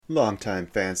Longtime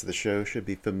fans of the show should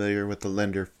be familiar with the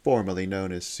lender formerly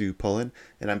known as Sue Pullen,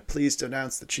 and I'm pleased to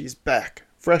announce that she's back,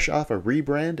 fresh off a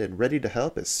rebrand and ready to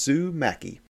help as Sue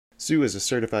Mackey. Sue is a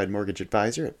certified mortgage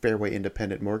advisor at Fairway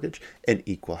Independent Mortgage, an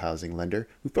equal housing lender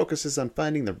who focuses on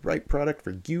finding the right product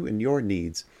for you and your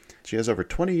needs. She has over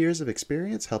 20 years of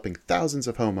experience helping thousands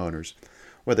of homeowners.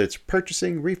 Whether it's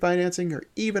purchasing, refinancing, or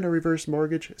even a reverse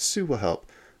mortgage, Sue will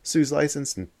help. Sue's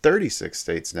licensed in 36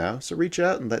 states now, so reach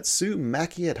out and let Sue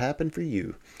Mackey it happen for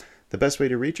you. The best way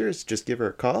to reach her is just give her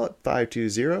a call at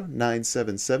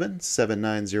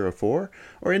 520-977-7904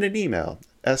 or in an email,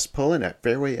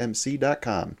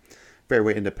 spullen@fairwaymc.com.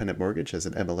 Fairway Independent Mortgage has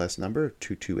an MLS number of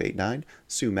 2289.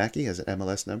 Sue Mackey has an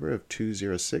MLS number of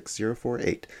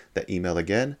 206048. That email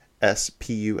again,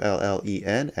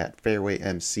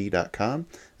 spullen@fairwaymc.com,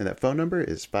 and that phone number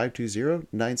is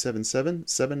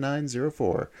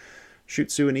 520-977-7904.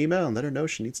 Shoot Sue an email and let her know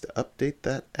she needs to update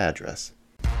that address.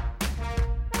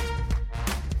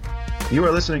 You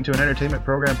are listening to an entertainment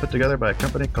program put together by a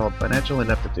company called Financial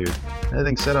Ineptitude.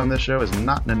 Anything said on this show is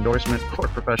not an endorsement or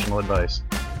professional advice.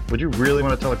 Would you really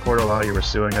want to tell a court of law you were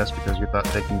suing us because you thought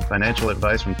taking financial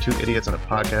advice from two idiots on a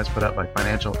podcast put out by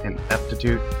Financial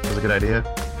Ineptitude was a good idea?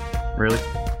 Really?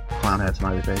 Clown hat,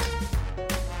 smiley face.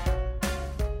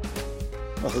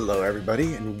 Well, hello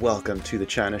everybody and welcome to the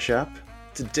China Shop.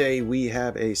 Today we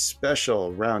have a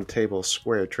special roundtable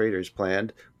square traders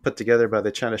planned, put together by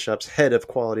the China Shop's head of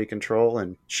quality control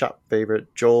and shop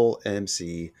favorite,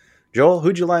 JoelMC. Joel,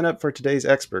 who'd you line up for today's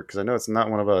expert? Because I know it's not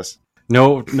one of us.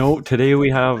 No. Today we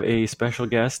have a special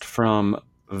guest from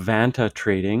Vanta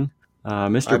Trading.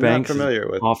 Mr. Banks I'm not familiar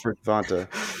with Vanta.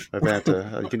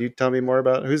 Can you tell me more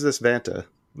about who's this Vanta?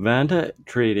 Vanta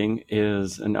Trading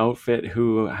is an outfit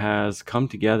who has come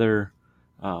together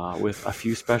with a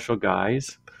few special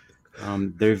guys.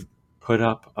 They've put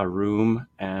up a room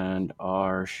and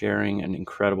are sharing an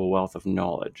incredible wealth of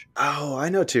knowledge. Oh, I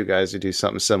know two guys who do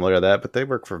something similar to that, but they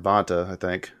work for Vanta, I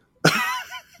think.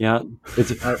 Yeah,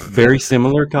 it's very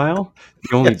similar, Kyle.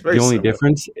 The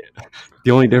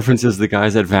only difference is the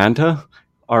guys at Vanta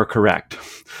are correct.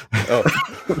 Oh,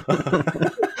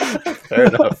 fair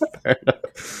enough.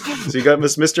 So you got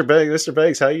Mr. Banks. Mr.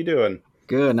 Banks, how you doing?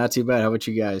 Good, not too bad. How about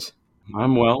you guys?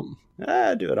 I'm well.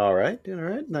 Doing all right.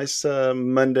 Nice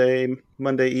Monday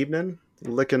evening.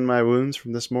 Licking my wounds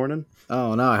from this morning.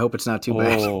 Oh no, I hope it's not too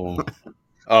bad.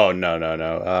 Oh no.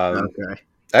 Okay.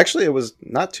 Actually, it was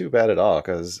not too bad at all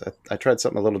because I tried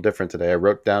something a little different today. I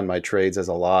wrote down my trades as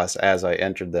a loss as I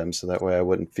entered them, so that way I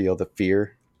wouldn't feel the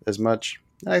fear as much.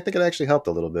 And I think it actually helped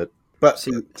a little bit. But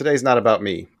today's not about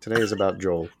me. Today is about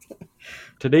Joel.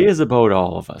 Today is about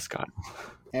all of us, Kyle.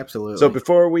 Absolutely. So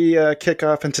before we kick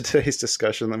off into today's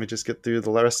discussion, let me just get through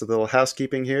the rest of the little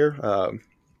housekeeping here.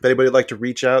 If anybody would like to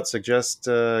reach out, suggest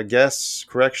guests,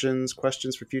 corrections,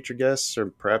 questions for future guests, or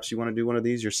perhaps you want to do one of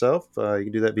these yourself, you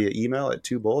can do that via email at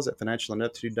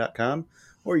twobulls@financialineptitude.com,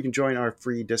 or you can join our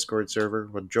free Discord server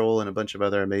where Joel and a bunch of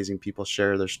other amazing people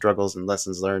share their struggles and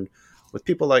lessons learned with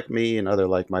people like me and other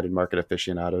like-minded market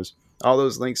aficionados. All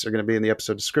those links are going to be in the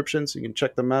episode description, so you can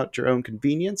check them out at your own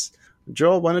convenience.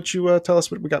 Joel, why don't you tell us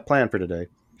what we got planned for today?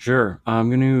 Sure. I'm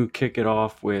going to kick it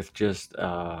off with just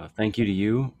thank you to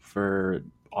you for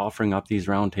offering up these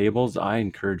roundtables. I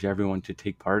encourage everyone to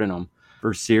take part in them.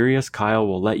 For serious, Kyle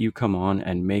will let you come on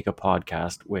and make a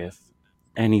podcast with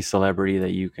any celebrity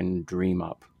that you can dream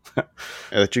up.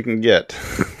 That you can get.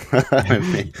 I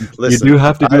mean, listen, you do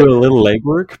have to do a little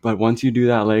legwork, but once you do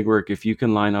that legwork, if you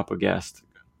can line up a guest,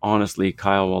 honestly,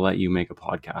 Kyle will let you make a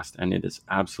podcast, and it is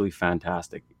absolutely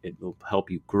fantastic. It will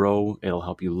help you grow. It'll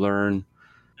help you learn,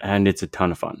 and it's a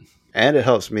ton of fun. And it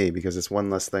helps me because it's one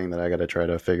less thing that I got to try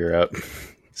to figure out.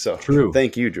 So, true.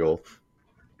 Thank you, Joel.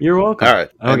 You're welcome. All right.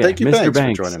 Okay. And thank you, Mr.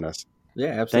 Banks, for joining us. Yeah,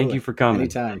 absolutely. Thank you for coming.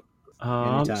 Anytime.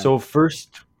 So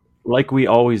first, like we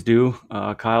always do,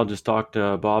 Kyle just talked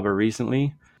to Baba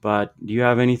recently, but do you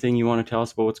have anything you want to tell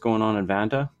us about what's going on at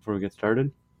Vanta before we get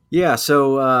started? Yeah.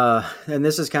 So, and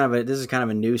this is kind of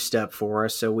a new step for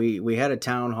us. So we had a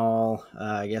town hall,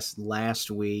 I guess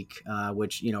last week,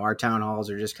 which, our town halls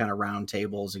are just kind of round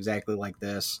tables exactly like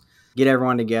this. Get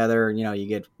everyone together, you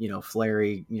get,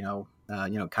 Flary,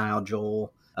 Kyle,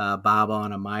 Joel, Baba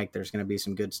on a mic. There's going to be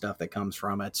some good stuff that comes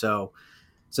from it. So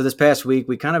this past week,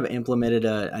 we kind of implemented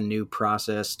a new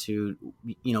process to,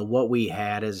 what we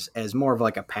had as more of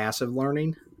like a passive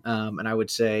learning. And I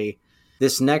would say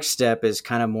this next step is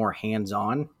kind of more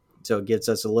hands-on. So it gets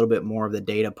us a little bit more of the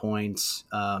data points.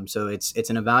 So it's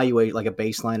an evaluate, like a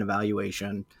baseline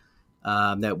evaluation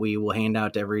that we will hand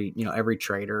out to every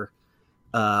trader.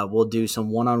 We'll do some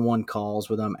one-on-one calls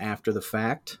with them after the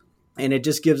fact. And it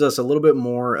just gives us a little bit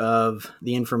more of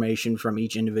the information from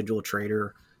each individual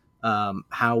trader,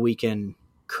 how we can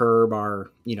curb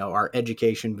our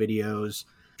education videos,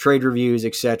 trade reviews,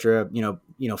 etc.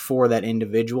 For that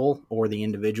individual or the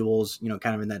individuals,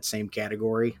 kind of in that same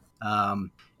category.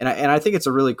 And I think it's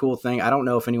a really cool thing. I don't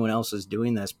know if anyone else is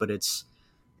doing this, but it's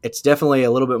definitely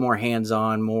a little bit more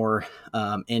hands-on, more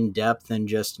in depth than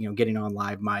just getting on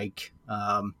live mic,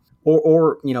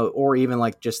 or even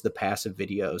like just the passive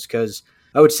videos. Because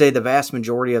I would say the vast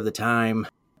majority of the time,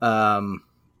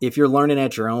 if you're learning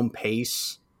at your own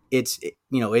pace, it's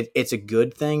a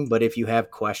good thing. But if you have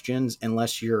questions,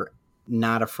 unless you're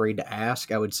not afraid to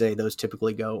ask, I would say those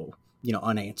typically go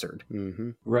unanswered.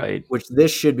 Mm-hmm. Right. Which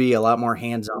this should be a lot more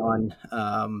hands-on,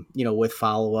 with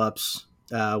follow-ups,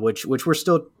 which we're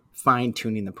still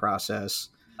fine-tuning the process.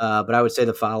 But I would say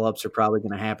the follow-ups are probably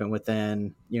going to happen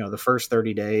within, the first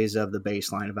 30 days of the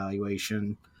baseline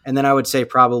evaluation. And then I would say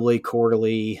probably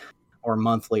quarterly or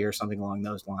monthly or something along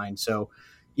those lines. So,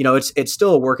 it's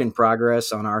still a work in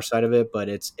progress on our side of it, but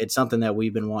it's something that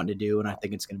we've been wanting to do. And I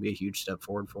think it's going to be a huge step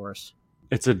forward for us.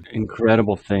 It's an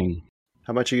incredible thing.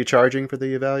 How much are you charging for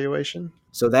the evaluation?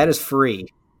 So that is free.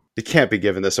 You can't be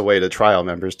giving this away to trial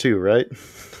members too, right?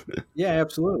 Yeah,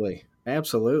 absolutely.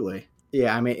 Absolutely.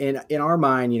 Yeah, I mean, in our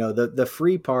mind, the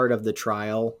free part of the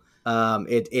trial,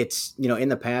 it's in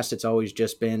the past, it's always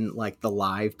just been like the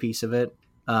live piece of it,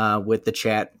 with the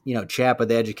chat, but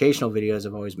the educational videos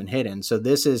have always been hidden. So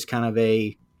this is kind of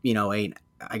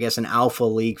I guess an alpha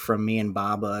leak from me and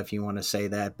Baba, if you want to say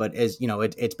that. But as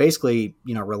it's basically,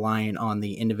 relying on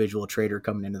the individual trader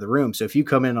coming into the room. So if you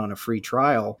come in on a free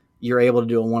trial, you're able to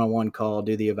do a one-on-one call,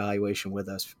 do the evaluation with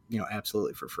us,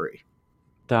 absolutely for free.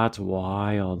 That's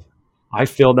wild. I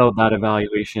filled out that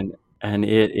evaluation, and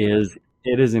it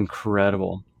is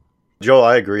incredible. Joel,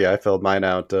 I agree. I filled mine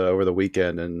out over the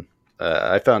weekend, and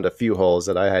I found a few holes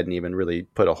that I hadn't even really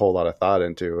put a whole lot of thought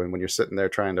into. And when you're sitting there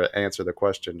trying to answer the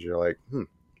questions, you're like,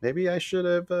 maybe I should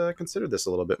have considered this a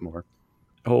little bit more.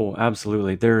 Oh,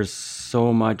 absolutely. There's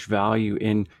so much value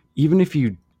in even if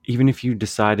you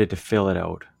decided to fill it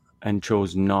out and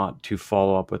chose not to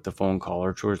follow up with the phone call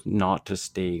or chose not to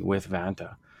stay with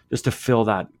Vanta, just to fill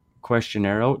that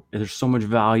questionnaire out, there's so much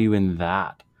value in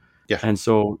that. Yeah. And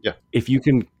so Yeah. if you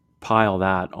can pile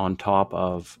that on top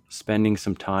of spending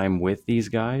some time with these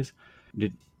guys,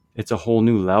 it's a whole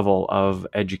new level of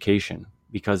education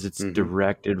because it's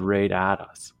directed right at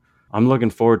us. I'm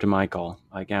looking forward to my call.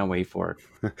 I can't wait for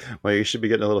it. Well, you should be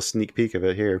getting a little sneak peek of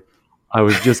it here. I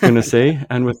was just going to say,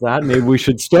 and with that, maybe we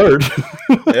should start.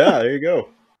 Yeah, there you go.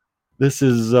 This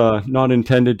is not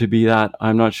intended to be that.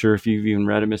 I'm not sure if you've even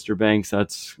read it, Mr. Banks.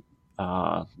 That's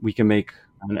we can make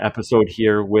an episode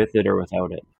here with it or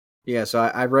without it. Yeah, so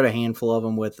I've read a handful of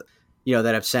them with,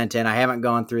 that I've sent in. I haven't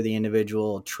gone through the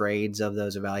individual trades of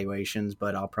those evaluations,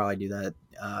 but I'll probably do that.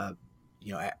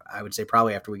 I would say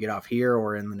probably after we get off here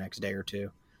or in the next day or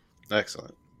two.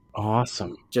 Excellent.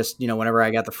 Awesome. Just whenever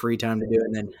I got the free time to do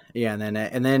it,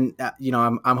 and then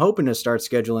I'm hoping to start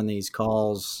scheduling these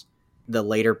calls the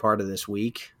later part of this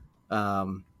week.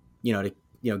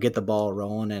 To get the ball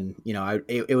rolling, and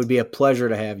it would be a pleasure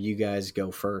to have you guys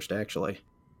go first, actually.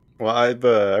 Well, I've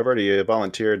already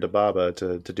volunteered to Baba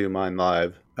to do mine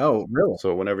live. Oh, really?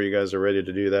 So whenever you guys are ready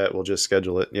to do that, we'll just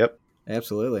schedule it. Yep.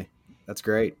 Absolutely. That's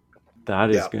great.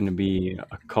 That is going to be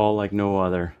a call like no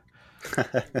other.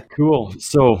 Cool.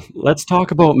 So let's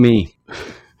talk about me.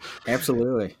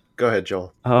 Absolutely. Go ahead,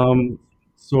 Joel.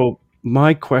 So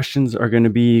my questions are going to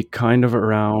be kind of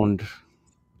around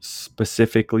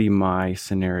specifically my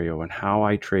scenario and how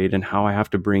I trade and how I have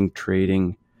to bring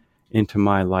trading into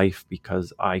my life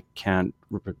because I can't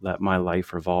let my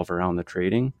life revolve around the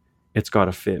trading. It's got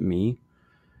to fit me.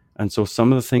 And so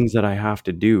some of the things that I have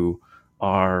to do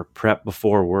are prep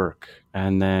before work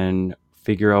and then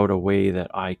figure out a way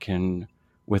that I can,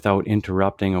 without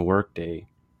interrupting a work day,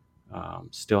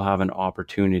 still have an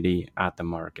opportunity at the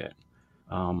market.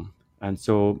 And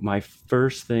so my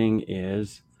first thing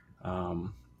is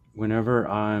whenever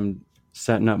I'm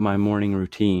setting up my morning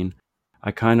routine,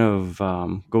 I kind of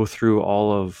go through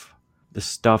all of the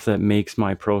stuff that makes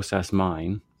my process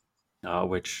mine,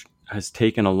 which has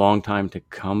taken a long time to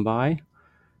come by,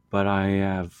 but I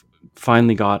have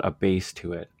finally got a base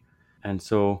to it. And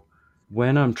so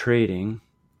when I'm trading,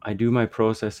 I do my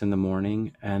process in the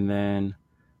morning and then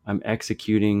I'm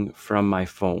executing from my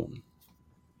phone.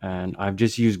 And I've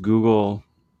just used Google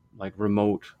like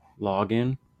remote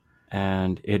login,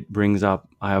 and it brings up,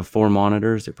 I have 4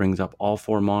 monitors. It brings up all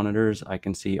 4 monitors. I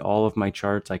can see all of my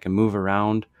charts. I can move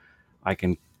around. I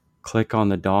can click on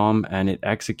the DOM and it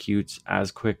executes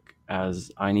as quick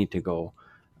as I need to go.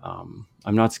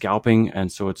 I'm not scalping,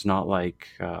 and so it's not like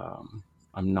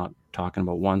I'm not talking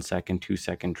about 1 second, 2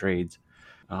 second trades.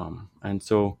 And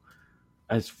so,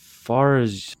 as far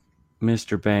as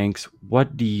Mr. Banks,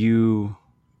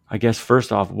 I guess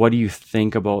first off, what do you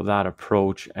think about that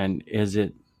approach? And is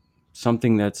it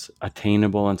something that's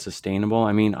attainable and sustainable?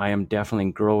 I mean, I am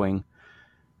definitely growing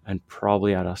and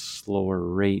probably at a slower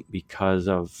rate because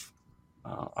of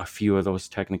a few of those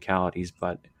technicalities.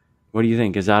 But what do you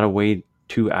think? Is that a way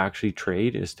to actually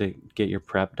trade, is to get your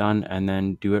prep done and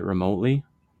then do it remotely?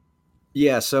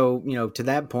 Yeah, so to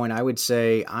that point, I would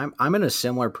say I'm in a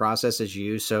similar process as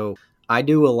you. So I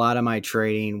do a lot of my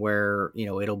trading where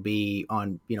it'll be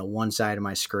on one side of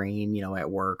my screen, at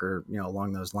work or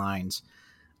along those lines.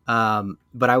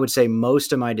 But I would say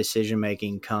most of my decision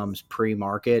making comes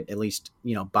pre-market, at least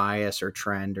bias or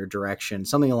trend or direction,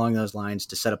 something along those lines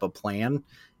to set up a plan.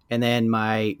 And then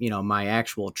my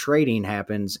actual trading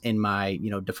happens in my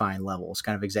defined levels,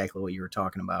 kind of exactly what you were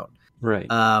talking about. Right.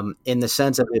 In the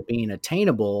sense of it being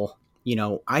attainable,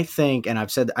 I think, and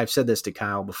I've said this to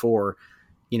Kyle before,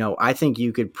 I think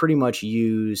you could pretty much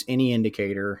use any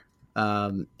indicator,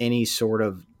 any sort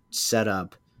of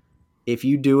setup. If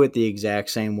you do it the exact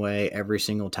same way every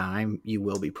single time, you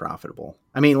will be profitable.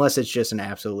 I mean, unless it's just an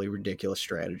absolutely ridiculous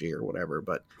strategy or whatever,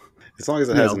 but As long as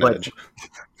it has an but edge.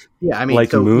 yeah, I mean,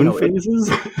 Like so, moon phases?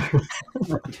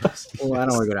 well, I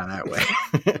don't want to go down that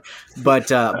way. but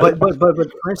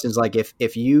for instance, like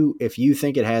if you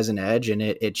think it has an edge and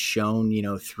it's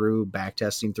shown through back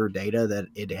testing through data that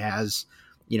it has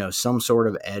some sort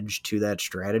of edge to that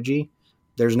strategy,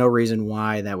 there's no reason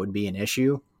why that would be an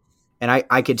issue. And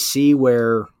I could see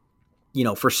where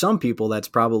for some people that's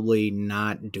probably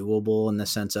not doable in the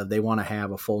sense of they want to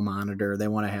have a full monitor, they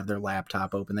want to have their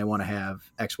laptop open, they want to have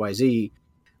XYZ.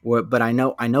 But I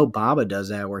know Baba does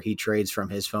that where he trades from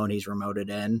his phone, he's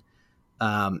remoted in.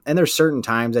 And there's certain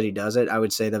times that he does it. I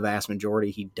would say the vast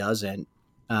majority he doesn't.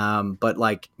 But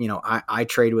like, I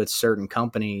trade with certain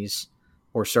companies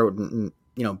or certain,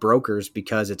 brokers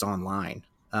because it's online.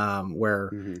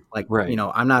 Where like, Right.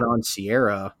 I'm not on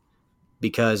Sierra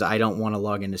because I don't want to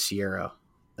log into Sierra.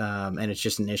 And it's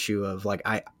just an issue of like,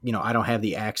 I don't have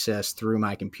the access through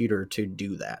my computer to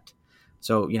do that.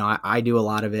 So, I do a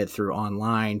lot of it through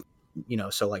online,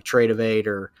 so like Trade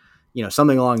or,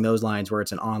 something along those lines where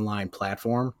it's an online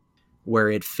platform where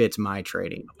it fits my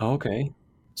trading. Okay.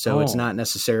 So it's Oh, not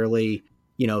necessarily,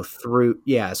 through,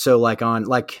 yeah. So like on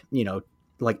like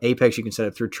Apex, you can set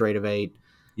up through Trade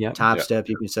yep. Top Yeah. Step,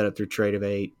 you can set up through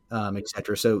Trade et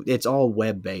cetera. So it's all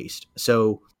web based.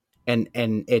 So, and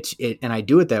and I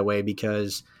do it that way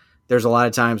because there's a lot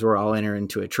of times where I'll enter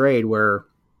into a trade where,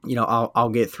 I'll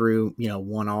get through,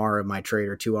 1 hour of my trade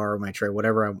or 2 hour of my trade,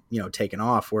 whatever I'm, taking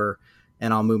off where,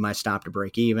 and I'll move my stop to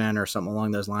break even or something along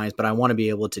those lines. But I want to be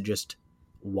able to just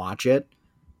watch it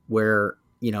where,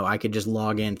 I could just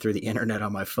log in through the internet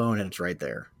on my phone and it's right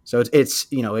there. So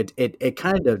it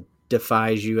kind of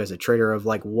defies you as a trader of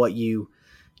like what you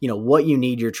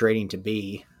need your trading to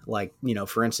be. Like,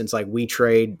 for instance, like we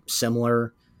trade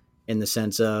similar in the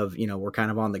sense of, we're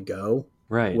kind of on the go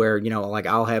Right. where, like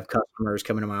I'll have customers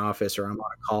come into my office or I'm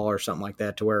on a call or something like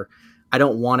that to where I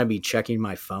don't want to be checking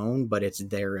my phone, but it's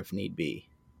there if need be.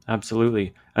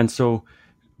 Absolutely. And so,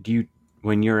 do you,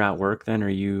 when you're at work, then are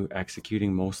you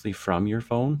executing mostly from your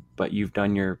phone, but you've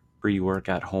done your pre-work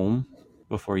at home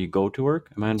before you go to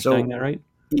work? Am I understanding So that right?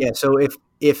 yeah, so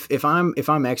if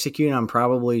I'm executing, I'm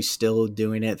probably still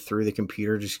doing it through the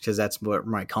computer just because that's what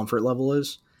my comfort level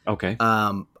is. Okay.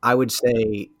 I would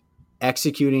say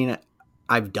executing,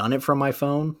 I've done it from my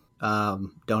phone.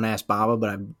 Don't ask Baba, but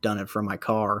I've done it from my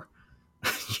car.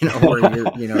 Where you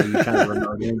kind of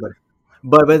remote in,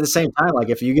 but at the same time, like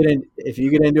if you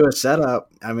get into a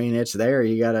setup, I mean, it's there.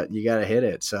 You gotta hit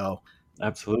it. So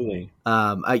Absolutely.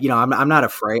 I'm not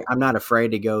afraid. I'm not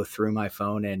afraid to go through my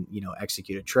phone and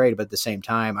execute a trade. But at the same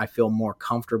time, I feel more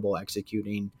comfortable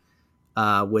executing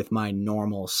with my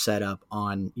normal setup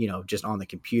on just on the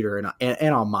computer,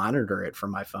 and I'll monitor it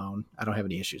from my phone. I don't have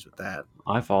any issues with that.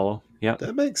 I follow. Yep.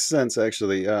 That makes sense,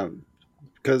 actually.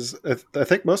 Because I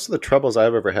think most of the troubles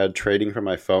I've ever had trading from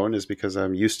my phone is because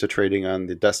I'm used to trading on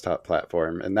the desktop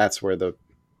platform, and that's where the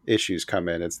issues come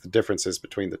in. It's the differences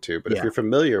between the two. But if Yeah, you're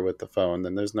familiar with the phone,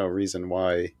 then there's no reason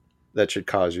why that should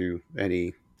cause you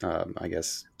any, I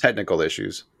guess, technical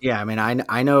issues. yeah. I mean,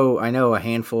 I know a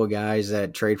handful of guys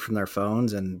that trade from their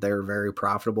phones, and they're very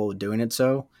profitable with doing it.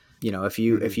 So if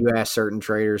you Mhm. if you ask certain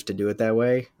traders to do it that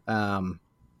way,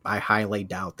 I highly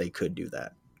doubt they could do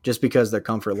that just because their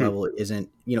comfort Hmm. level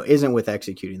isn't with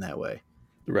executing that way.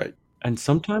 Right. And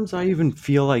sometimes I even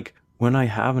feel like when I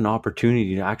have an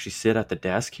opportunity to actually sit at the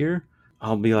desk here,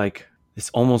 I'll be like, this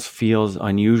almost feels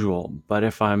unusual. But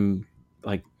if I'm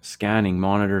like scanning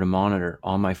monitor to monitor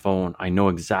on my phone, I know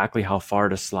exactly how far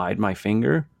to slide my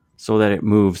finger so that it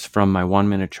moves from my 1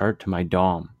 minute chart to my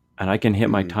DOM. And I can hit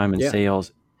my time and Yeah.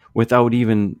 sales without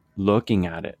even looking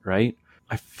at it, right?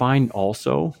 I find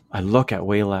also I look at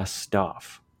way less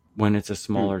stuff when it's a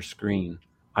smaller screen.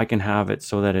 I can have it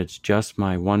so that it's just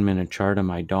my 1 minute chart and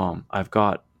my DOM. I've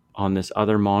got on this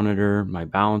other monitor, my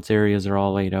balance areas are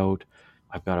all laid out.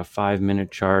 I've got a 5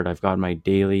 minute chart. I've got my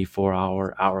daily, 4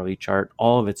 hour, hourly chart.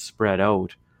 All of it's spread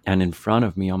out and in front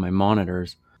of me on my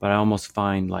monitors. But I almost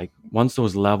find like once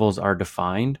those levels are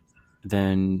defined,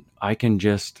 then I can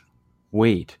just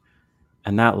wait.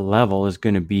 And that level is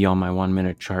going to be on my 1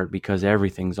 minute chart because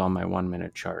everything's on my 1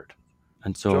 minute chart.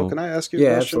 And Joel, so, can I ask you a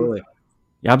Yeah, question? absolutely.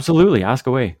 yeah, absolutely, ask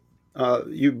away.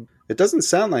 It doesn't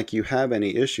sound like you have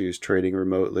any issues trading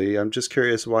remotely. I'm just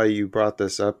curious why you brought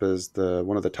this up as the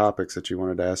one of the topics that you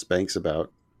wanted to ask Banks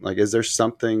about. Like, is there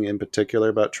something in particular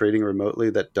about trading remotely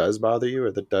that does bother you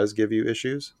or that does give you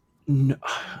issues? No,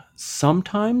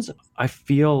 sometimes I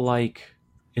feel like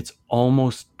it's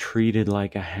almost treated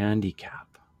like a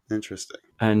handicap. Interesting.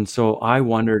 And so I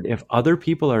wondered if other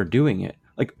people are doing it.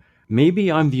 Like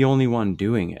maybe I'm the only one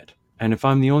doing it. And if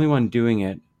I'm the only one doing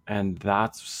it and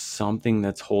that's something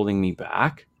that's holding me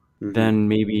back, Mm-hmm. then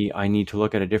maybe I need to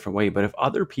look at a different way. But if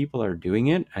other people are doing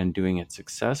it and doing it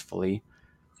successfully,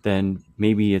 then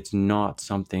maybe it's not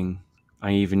something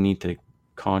I even need to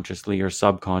consciously or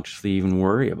subconsciously even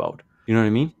worry about. You know what I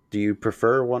mean? Do you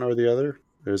prefer one or the other?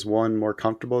 Is one more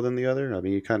comfortable than the other? I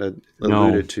mean, you kind of No,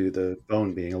 alluded to the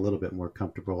phone being a little bit more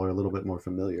comfortable or a little bit more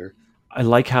familiar. I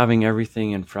like having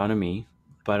everything in front of me,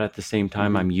 but at the same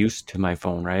time, Mm-hmm. I'm used to my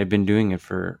phone, right? I've been doing it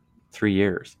for 3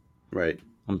 years. Right.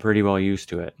 I'm pretty well used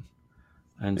to it.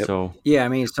 And Yep. so, Yeah, I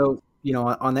mean, so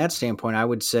on that standpoint, I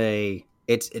would say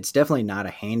it's definitely not a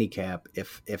handicap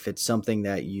if it's something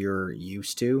that you're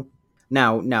used to.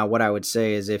 Now, what I would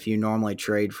say is if you normally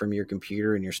trade from your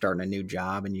computer and you're starting a new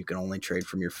job and you can only trade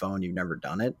from your phone, you've never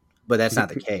done it. But that's not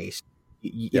the case.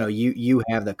 Yeah. You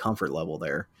have the comfort level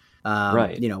there.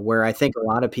 right. Where I think a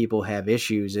lot of people have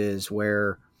issues is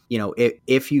where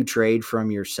if you trade from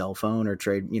your cell phone or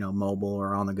trade mobile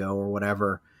or on the go or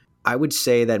whatever. I would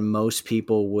say that most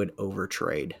people would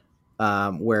overtrade,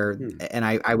 Hmm. and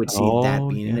I would see that Oh,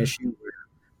 being an yeah. issue.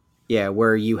 Yeah,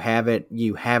 where you have it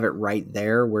right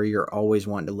there, where you're always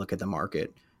wanting to look at the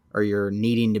market or you're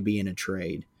needing to be in a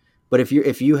trade. But if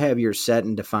you have your set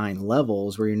and defined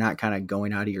levels where you're not kind of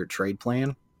going out of your trade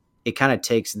plan, it kind of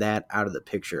takes that out of the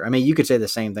picture. I mean, you could say the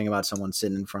same thing about someone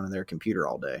sitting in front of their computer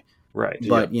all day. Right. Yeah.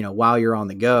 But while you're on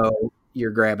the go,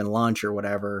 you're grabbing lunch or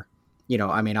whatever.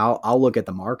 I mean, I'll look at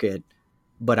the market,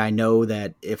 but I know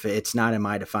that if it's not in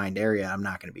my defined area, I'm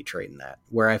not going to be trading that.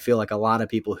 Where I feel like a lot of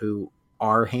people who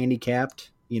are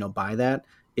handicapped, by that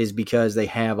is because they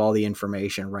have all the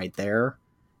information right there,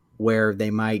 where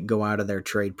they might go out of their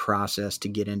trade process to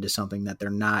get into something that they're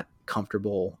not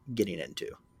comfortable getting into.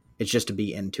 It's just to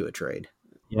be into a trade.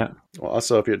 Yeah. Well,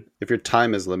 also if your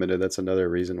time is limited, that's another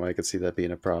reason why I could see that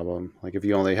being a problem. Like if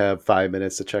you only have 5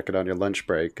 minutes to check it on your lunch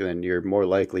break, then you're more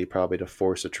likely probably to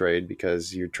force a trade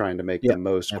because you're trying to make the Yeah,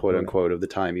 most quote absolutely. unquote of the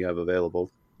time you have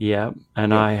available. Yeah.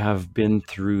 And Yep. I have been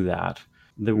through that.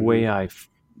 The Mm-hmm. way I,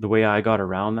 the way I got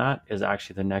around that is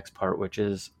actually the next part, which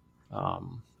is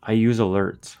I use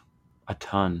alerts a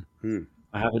ton. Hmm.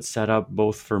 I have it set up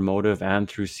both for Motive and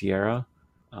through Sierra.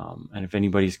 And if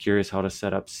anybody's curious how to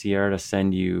set up Sierra to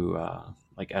send you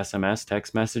like SMS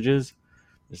text messages,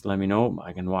 just let me know.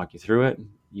 I can walk you through it.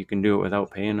 You can do it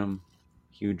without paying them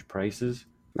huge prices.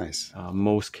 Nice.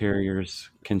 Most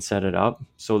carriers can set it up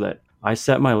so that I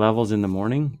set my levels in the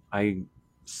morning. I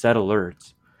set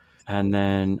alerts, and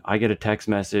then I get a text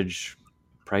message.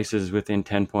 Prices within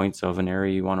 10 points of an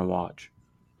area you want to watch.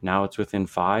 Now it's within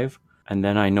 5, and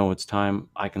then I know it's time.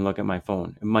 I can look at my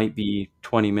phone. It might be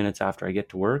 20 minutes after I get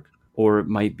to work, or it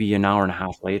might be an hour and a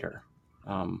half later.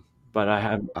 But I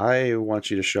have I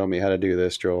want you to show me how to do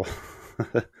this, Joel.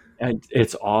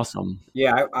 it's awesome.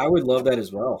 Yeah, I would love that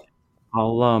as well.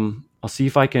 I'll see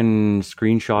if I can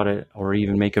screenshot it or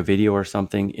even make a video or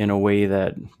something in a way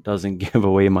that doesn't give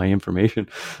away my information.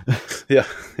 Yeah.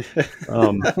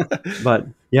 um, but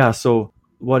yeah, so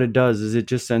what it does is it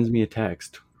just sends me a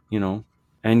text, you know,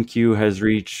 NQ has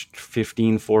reached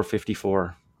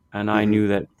 15,454, and I Hmm. knew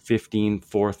that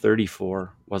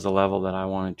 15,434 was a level that I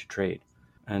wanted to trade.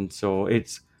 And so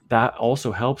it's that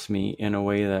also helps me in a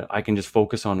way that I can just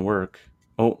focus on work.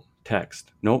 Oh,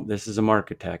 text. Nope, this is a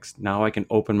market text. Now I can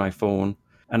open my phone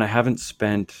and I haven't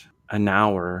spent an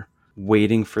hour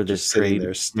waiting for this Just sitting trade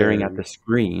there staring at the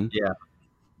staring. screen. Yeah.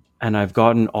 and I've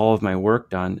gotten all of my work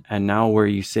done. And now, where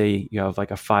you say you have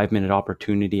like a 5 minute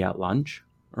opportunity at lunch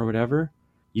or whatever,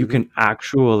 you Mm-hmm. can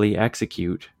actually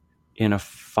execute in a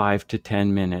 5 to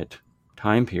 10 minute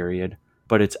time period,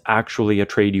 but it's actually a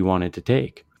trade you wanted to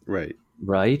take. Right.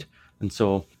 Right. And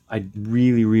so I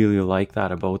really, really like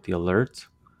that about the alerts.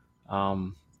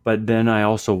 But then I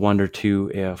also wonder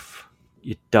too if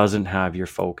it doesn't have your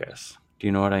focus. Do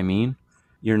you know what I mean?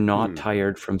 You're not Hmm.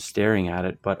 tired from staring at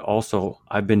it, but also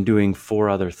I've been doing four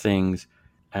other things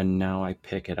and now I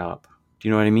pick it up. Do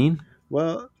you know what I mean?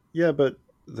 Well, yeah, but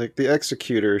like the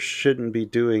executor shouldn't be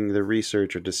doing the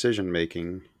research or decision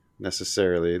making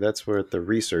necessarily. That's what the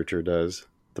researcher does,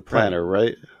 the Right. planner,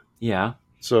 right? Yeah.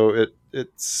 So it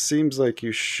seems like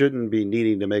you shouldn't be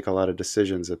needing to make a lot of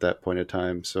decisions at that point in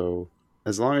time. So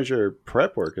as long as your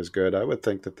prep work is good, I would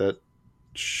think that that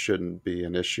shouldn't be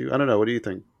an issue. I don't know. What do you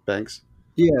think, Banks?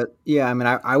 Yeah, yeah. I mean,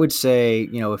 I would say,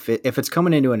 if it's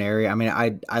coming into an area, I mean,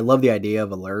 I love the idea of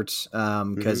alerts,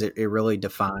 because Mm-hmm. it really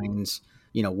defines,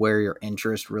 where your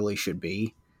interest really should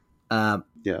be. Um,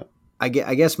 Yeah. I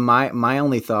guess my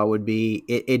only thought would be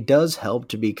it does help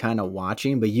to be kind of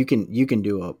watching, but you can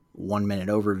do a 1 minute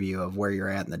overview of where you're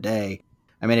at in the day.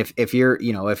 I mean, if you're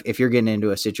if you're getting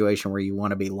into a situation where you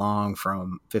want to be long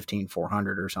from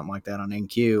 15,400 or something like that on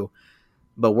NQ,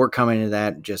 but we're coming into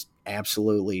that just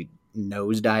absolutely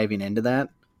nose diving into that.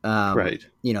 Right.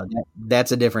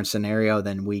 That's a different scenario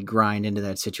than we grind into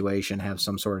that situation, have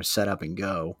some sort of setup and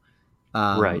go.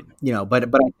 Right.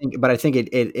 But I think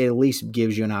it at least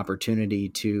gives you an opportunity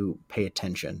to pay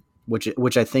attention,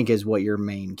 which I think is what your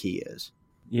main key is.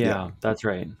 Yeah. Yeah, that's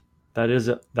right. That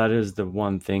is the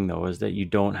one thing though, is that you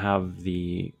don't have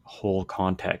the whole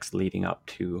context leading up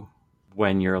to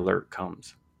when your alert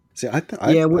comes. See, I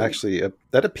Yeah, actually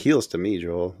that appeals to me,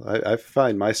 Joel. I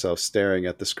find myself staring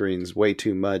at the screens way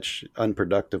too much,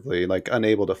 unproductively, like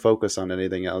unable to focus on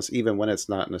anything else, even when it's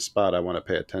not in a spot I want to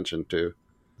pay attention to.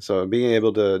 So being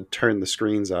able to turn the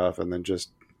screens off and then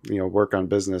just work on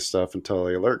business stuff until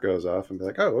the alert goes off and be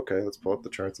like, oh, okay, let's pull up the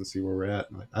charts and see where we're at.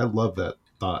 I love that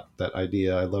thought, that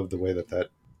idea. I love the way that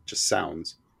just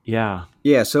sounds. Yeah.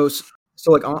 yeah. So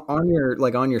like on your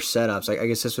setups, I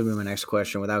guess this would be my next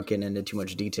question without getting into too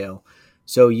much detail.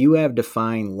 So you have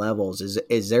defined levels.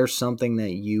 Is there something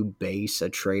that you base a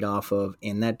trade off of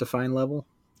in that defined level?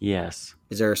 Yes.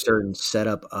 Is there a certain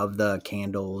setup of the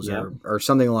candles Yep. or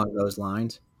something along those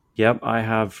lines? Yep. I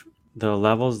have the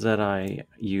levels that I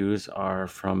use are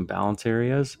from balance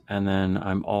areas, and then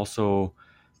I'm also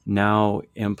now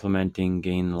implementing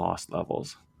gain loss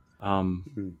levels. Um,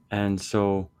 Mm. and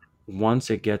so once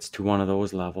it gets to one of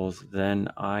those levels, then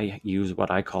I use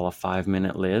what I call a 5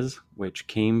 minute Liz, which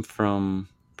came from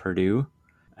Purdue,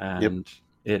 Yep. and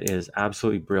it is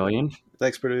absolutely brilliant.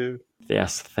 Thanks, Purdue.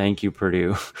 Yes, thank you,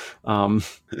 Purdue. Um,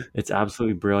 it's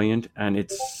absolutely brilliant, and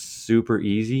it's super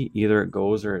easy. Either it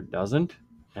goes or it doesn't.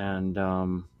 And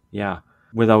yeah,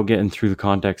 without getting through the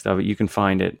context of it, you can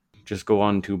find it. Just go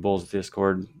on Two Bulls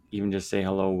Discord, even just say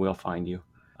hello, we'll find you.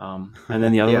 And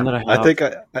then the other one Yeah. that I I have, think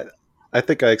I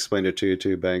think I explained it to you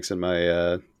too, Banks, in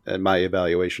my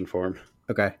evaluation form.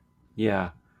 Okay.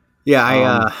 yeah,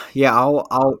 Yeah,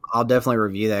 um, I'll definitely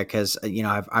review that because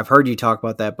I've heard you talk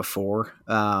about that before.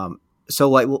 So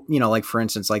like like for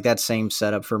instance, like that same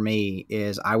setup for me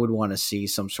is I would want to see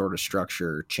some sort of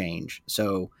structure change.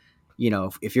 So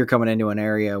if you're coming into an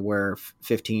area where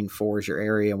 15.4 is your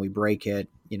area and we break it,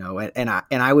 and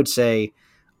I would say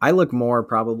I look more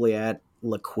probably at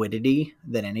liquidity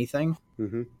than anything,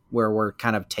 Hmm. where we're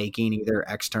kind of taking either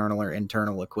external or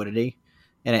internal liquidity.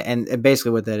 And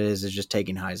basically what that is just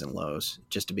taking highs and lows,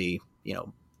 just to be,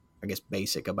 I guess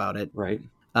basic about it. right,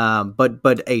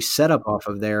 But a setup off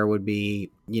of there would be,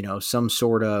 some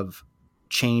sort of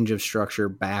change of structure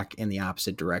back in the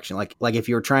opposite direction. Like if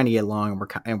you were trying to get long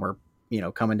and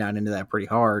we're coming down into that pretty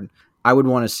hard, I would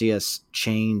want to see us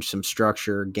change some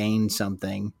structure, gain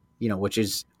something, which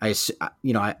is I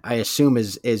assume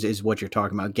is what you're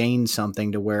talking about. Gain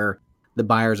something to where the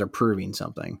buyers are proving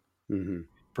something. Hmm.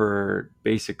 for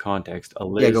basic context, a Yeah,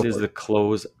 Liz go is for it. the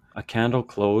close, a candle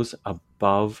close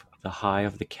above the high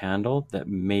of the candle that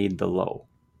made the low.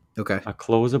 Okay. A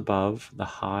close above the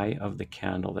high of the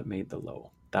candle that made the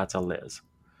low. That's a Liz.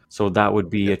 So that would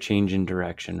be a Yep. change in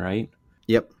direction, right?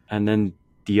 Yep. And then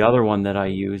the other one that I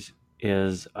use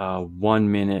is a 1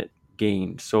 minute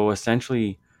gain. So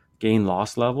essentially, gain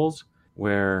loss levels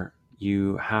where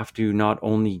you have to not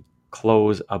only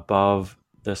close above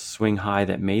the swing high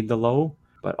that made the low,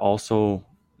 but also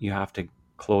you have to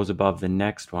close above the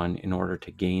next one in order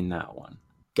to gain that one.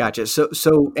 Gotcha.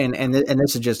 And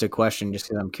this is just a question, just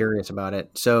because I'm curious about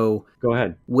it. So Go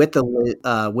ahead. with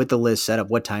the Liz setup,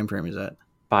 what time frame is that?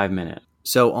 5 minute.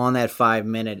 So on that 5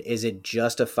 minute, is it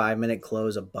just a 5 minute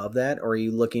close above that, or are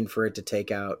you looking for it to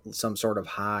take out some sort of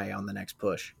high on the next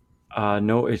push?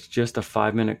 No, it's just a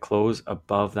 5 minute close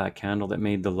above that candle that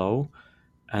made the low,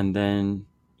 and then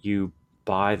you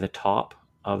buy the top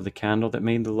of the candle that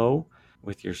made the low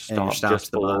with your And your stop stop's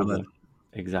just the below bottom.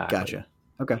 exactly. Gotcha.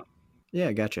 Okay.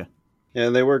 Yeah, gotcha.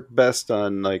 And they work best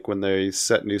on like when they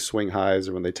set new swing highs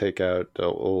or when they take out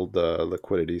old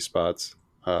liquidity spots,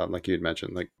 like you had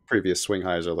mentioned, like previous swing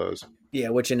highs or lows. Yeah,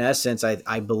 which in essence,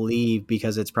 I believe,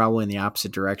 because it's probably in the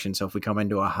opposite direction. So if we come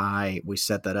into a high, we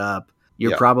set that up,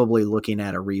 you're Yeah. probably looking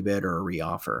at a rebid or a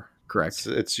reoffer, correct?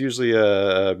 It's usually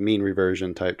a mean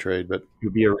reversion type trade, but It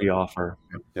would be a reoffer.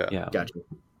 yeah. Yeah. Gotcha.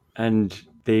 And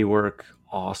they work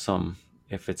awesome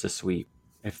if it's a sweep.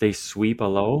 If they sweep a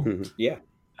low Mhm. Yeah.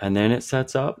 and then it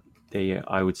sets up,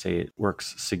 I would say it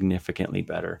works significantly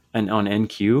better. And on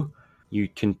NQ, you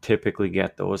can typically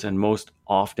get those. And most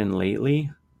often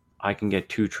lately, I can get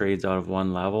 2 trades out of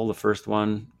one level. The first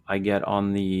one I get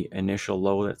on the initial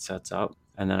low that sets up,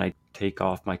 and then I take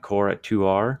off my core at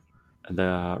 2R.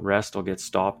 The rest will get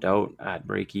stopped out at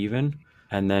break even.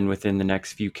 And then within the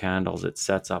next few candles, it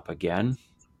sets up again,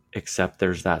 except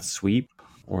there's that sweep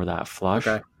or that flush.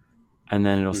 Okay. And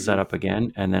then it'll set up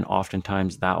again. And then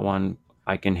oftentimes that one,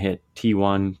 I can hit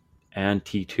T1 and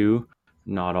T2,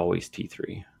 not always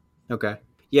T3. Okay.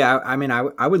 Yeah, I mean,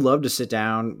 I would love to sit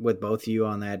down with both of you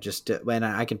on that. And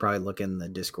I can probably look in the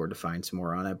Discord to find some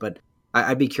more on it. But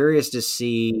I'd be curious to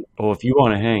see. Oh, if you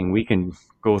want to hang, we can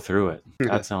go through it.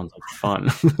 That sounds like fun.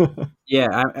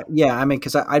 Yeah, I mean,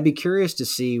 because I'd be curious to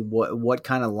see what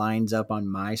kind of lines up on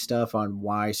my stuff on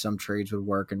why some trades would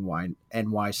work and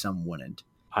why some wouldn't.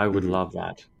 I would love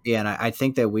that. Yeah, and I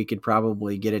think that we could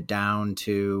probably get it down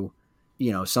to,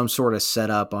 some sort of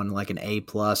setup on like an A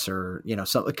plus or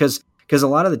some, because a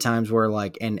lot of the times where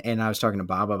like and I was talking to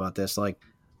Bob about this, like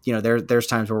there's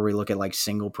times where we look at like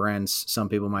single prints. Some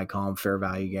people might call them fair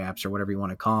value gaps or whatever you want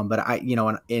to call them, but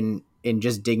in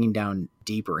just digging down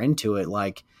deeper into it,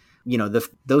 like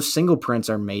those single prints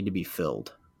are made to be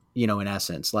filled. In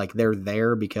essence, like they're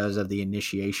there because of the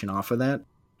initiation off of that.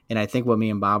 And I think what me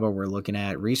and Baba were looking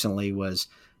at recently was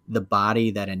the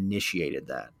body that initiated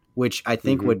that, which I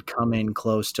think would come in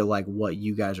close to like what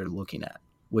you guys are looking at,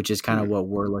 which is kind of what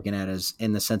we're looking at as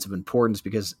in the sense of importance,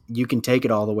 because you can take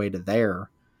it all the way to there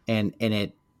and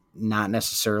it not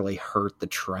necessarily hurt the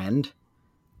trend.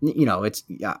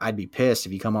 I'd be pissed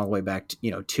if you come all the way back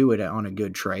to it on a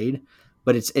good trade,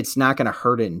 but it's not going to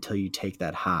hurt it until you take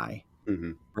that high.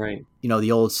 Mm-hmm. Right.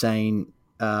 The old saying,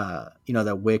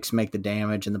 that wicks make the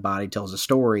damage and the body tells a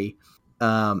story.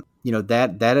 That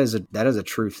is a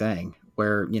true thing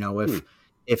where,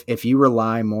 if you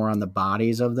rely more on the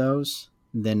bodies of those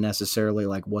than necessarily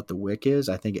like what the wick is,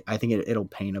 I think it'll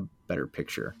paint a better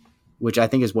picture, which I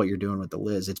think is what you're doing with the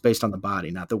Liz. It's based on the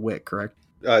body, not the wick, correct?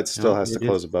 It still has to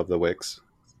close above the wicks.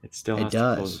 It still has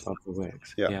to close above the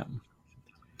wicks. Yeah.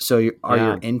 So are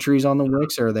your entries on the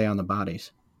wicks or are they on the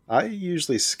bodies? I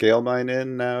usually scale mine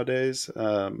in nowadays,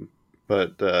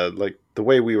 but like the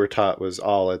way we were taught was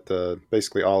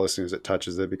basically all as soon as it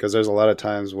touches it, because there's a lot of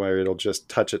times where it'll just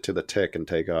touch it to the tick and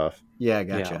take off. Yeah,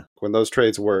 gotcha. Yeah. When those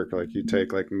trades work, like you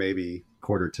take like maybe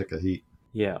quarter tick of heat.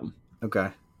 Yeah. Okay.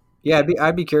 Yeah,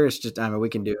 I'd be curious. We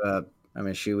can do.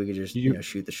 We could just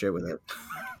shoot the shit with it.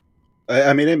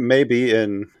 I mean, it may be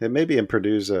in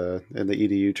Purdue's in the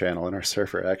EDU channel in our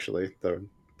server, actually. The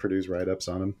Purdue's write-ups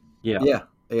on them. Yeah.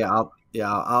 I'll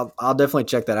definitely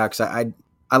check that out, because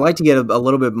I like to get a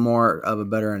little bit more of a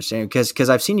better understanding, because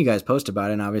I've seen you guys post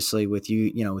about it, and obviously with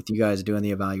you guys doing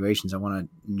the evaluations, I want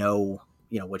to know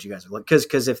what you guys are looking,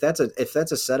 because if that's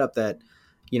a setup that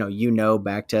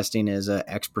back testing is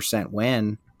a X%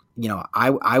 win,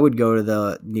 I would go to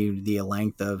the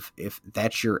length of, if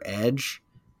that's your edge,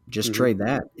 just trade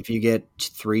that. If you get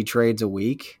 3 trades a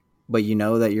week, but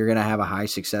that you're going to have a high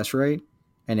success rate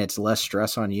and it's less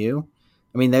stress on you.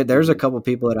 I mean, there's a couple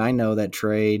people that I know that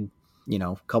trade,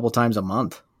 a couple times a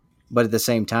month, but at the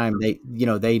same time, they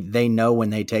know when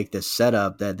they take this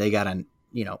setup that they got an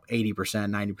 80%,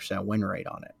 90% win rate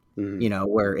on it.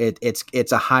 Where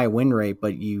it's a high win rate,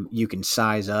 but you can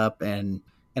size up, and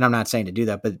I'm not saying to do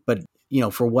that, but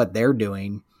for what they're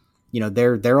doing,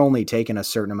 they're only taking a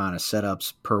certain amount of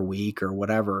setups per week or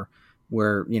whatever,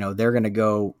 where they're going to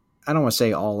go, I don't want to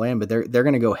say all in, but they're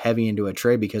going to go heavy into a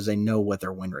trade because they know what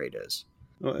their win rate is.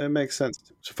 Well, it makes sense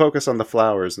to focus on the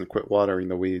flowers and quit watering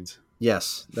the weeds.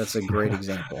 Yes, that's a great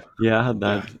example. Yeah,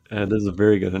 that is a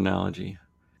very good analogy.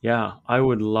 Yeah, I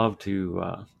would love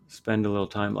to spend a little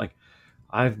time. Like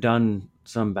I've done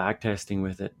some back testing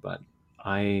with it, but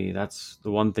that's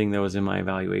the one thing that was in my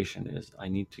evaluation is I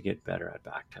need to get better at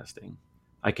back testing.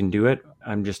 I can do it.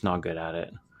 I'm just not good at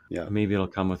it. Yeah, Maybe it'll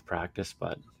come with practice,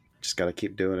 but just got to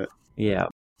keep doing it. yeah.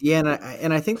 Yeah,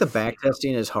 and I think the back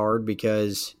testing is hard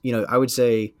because I would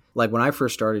say like when I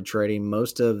first started trading,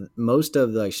 most of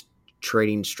the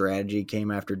trading strategy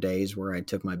came after days where I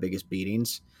took my biggest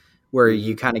beatings, where Hmm.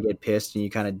 you kind of get pissed and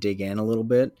you kind of dig in a little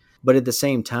bit. But at the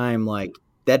same time, like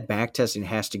that back testing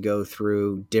has to go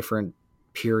through different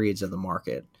periods of the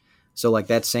market. So like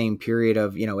that same period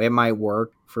of it might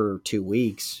work for 2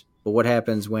 weeks, but what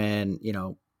happens when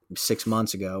 6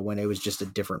 months ago when it was just a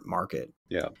different market?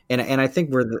 Yeah, And I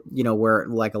think where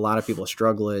like a lot of people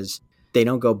struggle is they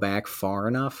don't go back far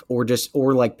enough, or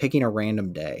like picking a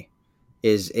random day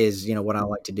is what I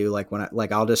like to do. Like when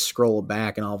I'll just scroll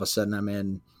back and all of a sudden I'm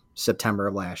in September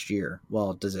of last year.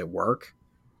 Well, does it work?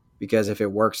 Because if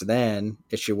it works, then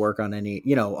it should work on any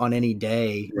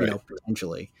day, right.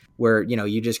 potentially, where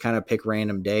you just kind of pick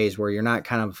random days where you're not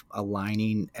kind of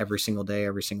aligning every single day.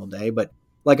 But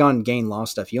like on gain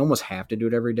loss stuff, you almost have to do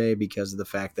it every day because of the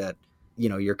fact that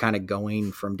you're kind of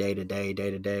going from day to day,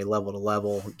 level to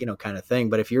level, kind of thing.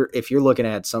 But if you're looking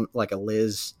at some like a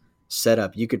Liz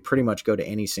setup, you could pretty much go to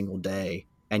any single day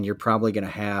and you're probably going to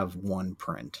have one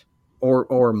print or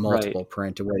Right. multiple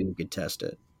print to where you could test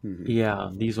it. Hmm.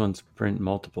 Yeah, these ones print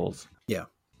multiples. Yeah.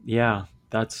 Yeah,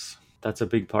 that's a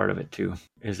big part of it too,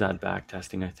 is that back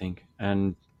testing, I think.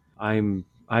 And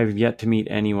I've yet to meet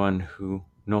anyone who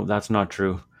no, that's not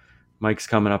true. Mike's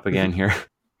coming up again here.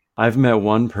 I've met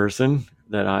one person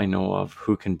that I know of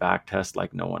who can back test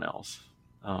like no one else.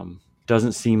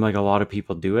 Doesn't seem like a lot of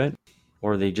people do it,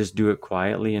 or they just do it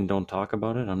quietly and don't talk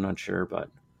about it. I'm not sure, but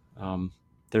um,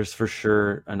 there's for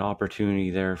sure an opportunity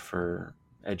there for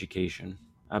education.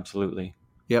 Absolutely.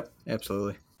 Yep,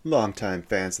 absolutely. Longtime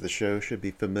fans of the show should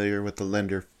be familiar with the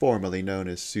lender formerly known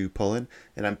as Sue Pullen,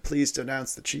 and I'm pleased to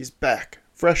announce that she's back,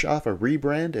 fresh off a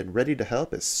rebrand and ready to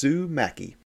help as Sue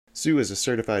Mackey. Sue is a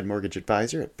certified mortgage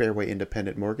advisor at Fairway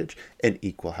Independent Mortgage, an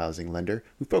equal housing lender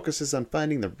who focuses on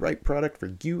finding the right product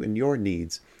for you and your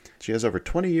needs. She has over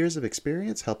 20 years of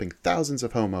experience helping thousands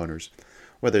of homeowners.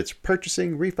 Whether it's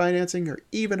purchasing, refinancing, or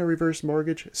even a reverse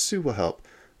mortgage, Sue will help.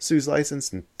 Sue's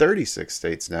licensed in 36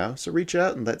 states now, so reach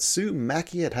out and let Sue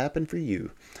Mackey it happen for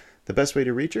you. The best way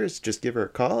to reach her is just give her a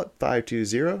call at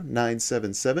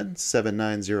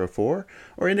 520-977-7904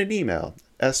 or in an email,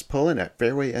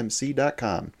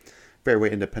 spullen@fairwaymc.com.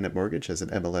 Fairway Independent Mortgage has an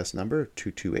MLS number of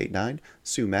 2289.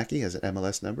 Sue Mackey has an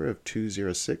MLS number of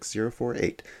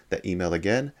 206048. That email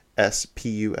again,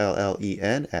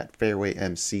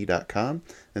 spullen@fairwaymc.com,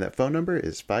 and that phone number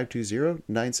is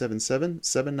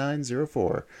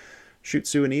 520-977-7904. Shoot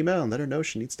Sue an email and let her know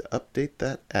she needs to update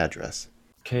that address.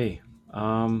 Okay.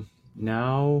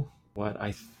 Now what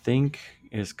I think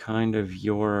is kind of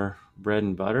your bread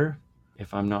and butter,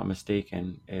 if I'm not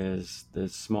mistaken, is the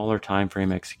smaller time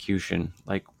frame execution.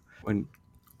 Like when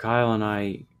Kyle and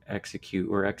I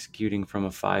we're executing from a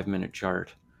 5-minute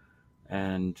chart.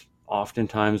 And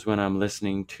oftentimes when I'm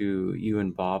listening to you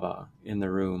and Baba in the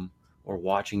room or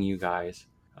watching you guys,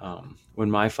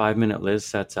 when my 5-minute Liz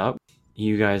sets up,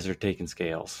 you guys are taking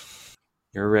scales.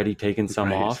 You're already taking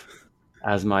some Right. off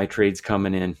as my trade's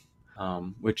coming in,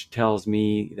 which tells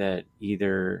me that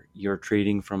either you're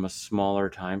trading from a smaller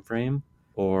time frame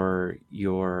or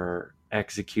you're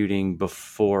executing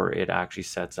before it actually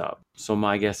sets up. So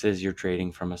my guess is you're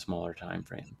trading from a smaller time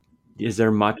frame. Is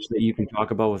there much that you can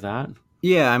talk about with that?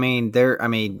 Yeah, I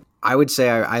would say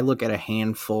I look at a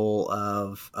handful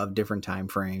of different time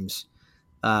frames.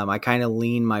 I kind of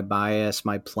lean my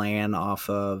plan off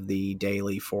of the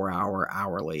daily, 4 hour,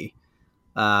 hourly.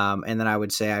 And then I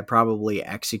would say I probably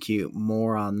execute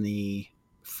more on the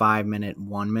 5 minute,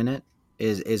 1 minute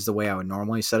is the way I would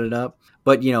normally set it up.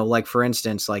 But like for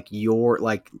instance, like your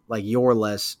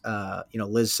Liz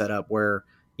setup where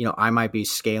I might be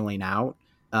scaling out,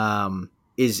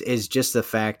 is just the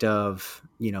fact of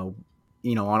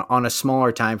on a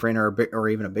smaller time frame or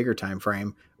even a bigger time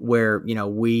frame where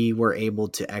we were able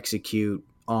to execute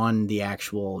on the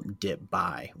actual dip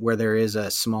buy where there is a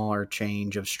smaller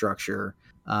change of structure,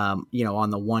 on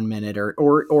the 1 minute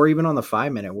or even on the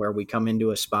 5 minute where we come into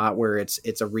a spot where it's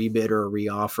a rebid or a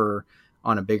reoffer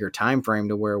on a bigger time frame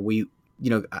to where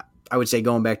I would say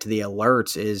going back to the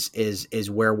alerts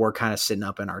is where we're kind of sitting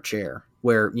up in our chair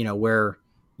where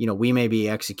we may be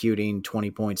executing 20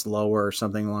 points lower or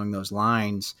something along those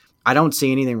lines. I don't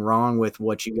see anything wrong with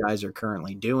what you guys are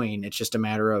currently doing. It's just a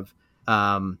matter of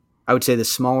I would say the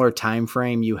smaller time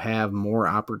frame you have more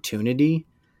opportunity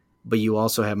but you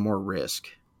also have more risk,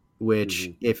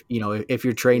 which Mhm. if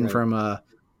you're trading Right. from a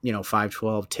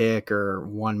 512 tick or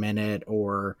 1 minute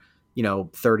or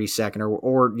 30-second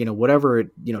or whatever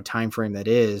time frame that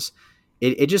is,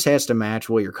 it just has to match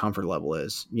what your comfort level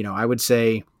is. I would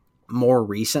say more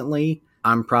recently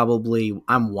I'm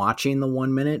watching the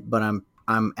 1 minute, but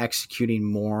I'm executing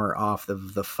more off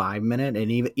of the 5 minute,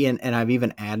 and I've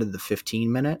even added the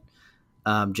 15 minute,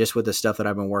 just with the stuff that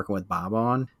I've been working with Bob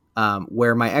on,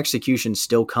 where my execution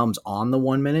still comes on the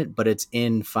 1 minute, but it's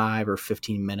in 5 or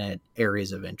 15 minute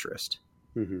areas of interest.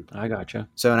 Mhm. I gotcha.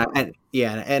 So,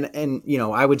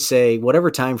 I would say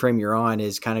whatever time frame you're on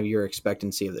is kind of your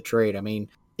expectancy of the trade. I mean,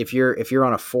 if you're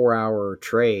on a 4-hour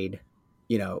trade,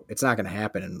 it's not going to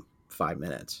happen in 5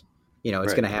 minutes. It's going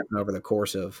Right. to happen over the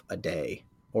course of a day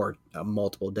or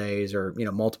multiple days or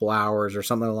multiple hours or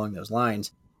something along those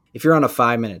lines. If you're on a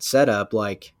 5-minute setup,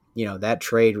 like that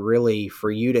trade really for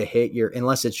you to hit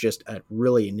unless it's just a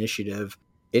really initiative,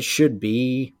 it should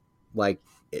be like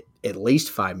at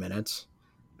least 5 minutes.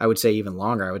 I would say even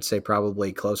longer. I would say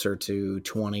probably closer to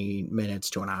 20 minutes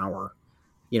to an hour,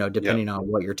 Yep. depending on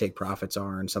what your take profits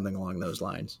are and something along those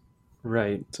lines.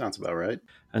 Right. Sounds about right.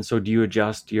 And so do you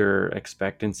adjust your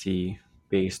expectancy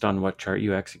based on what chart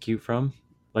you execute from?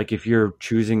 Like if you're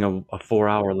choosing a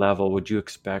 4-hour level, would you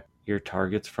expect your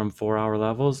targets from 4-hour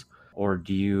levels? Or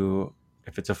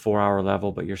if it's a 4-hour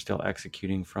level, but you're still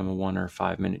executing from a 1 or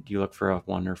 5 minute, do you look for a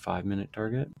 1 or 5 minute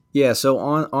target? Yeah, so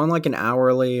on like an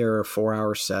hourly or a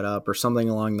 4-hour setup or something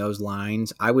along those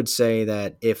lines, I would say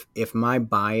that if my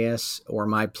bias or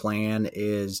my plan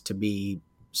is to be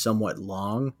somewhat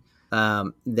long,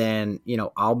 then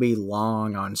I'll be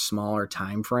long on smaller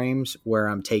time frames where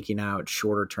I'm taking out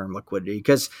shorter term liquidity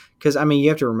because I mean you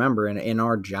have to remember in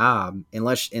our job,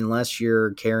 unless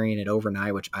you're carrying it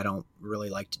overnight, which I don't really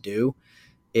like to do,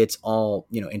 it's all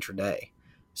intraday.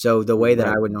 So the way that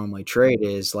I Right. would normally trade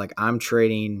is like I'm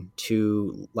trading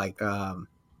to like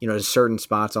to certain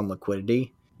spots on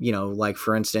liquidity. Like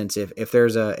for instance, if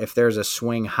there's a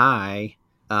swing high,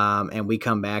 and we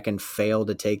come back and fail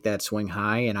to take that swing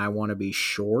high, and I want to be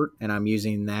short, and I'm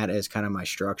using that as kind of my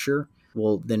structure.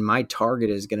 Well, then my target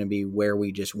is going to be where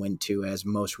we just went to as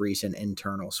most recent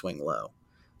internal swing low.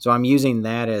 So I'm using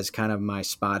that as kind of my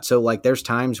spot. So like there's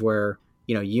times where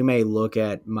you may look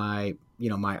at my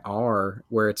R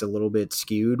where it's a little bit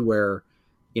skewed where,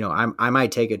 I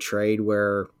might take a trade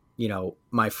where,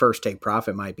 my first take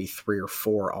profit might be 3 or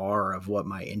 4 R of what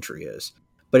my entry is,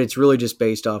 but it's really just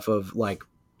based off of like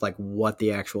what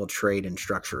the actual trade and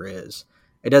structure is.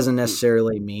 It doesn't Hmm.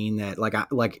 necessarily mean that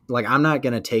I'm not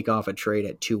going to take off a trade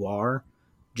at 2R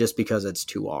just because it's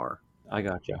 2R. I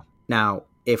gotcha. Now,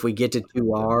 if we get to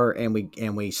 2R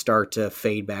and we start to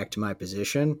fade back to my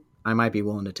position, I might be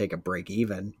willing to take a break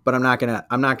even, but I'm not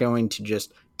going to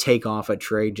just take off a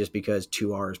trade just because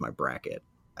 2R is my bracket.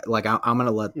 Like I'm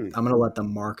gonna let Hmm. the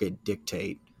market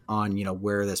dictate on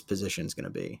where this position is going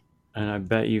to be. And I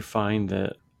bet you find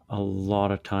that a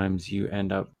lot of times you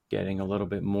end up getting a little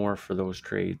bit more for those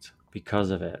trades because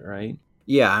of it, right?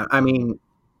 Yeah, I mean,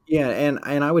 yeah,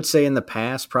 and I would say in the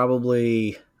past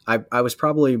probably I was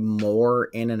probably more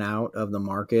in and out of the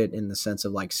market in the sense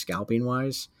of like scalping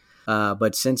wise.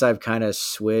 But since I've kind of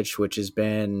switched, which has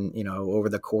been over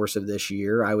the course of this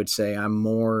year, I would say I'm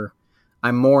more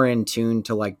in tune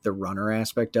to like the runner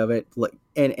aspect of it. Like,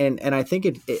 and I think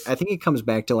I think it comes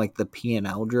back to like the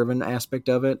P&L driven aspect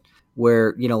of it,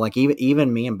 where like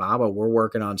even me and Baba, we're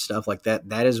working on stuff like that.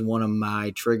 That is one of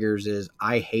my triggers. Is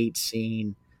I hate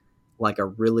seeing like a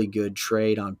really good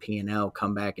trade on P&L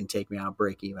come back and take me out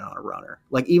break even on a runner.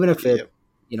 Like even if it Yep.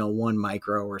 1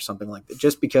 micro or something like that,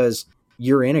 just because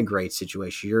you're in a great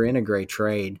situation, you're in a great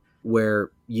trade where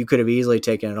you could have easily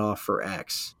taken it off for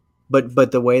X.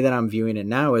 But the way that I'm viewing it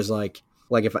now is like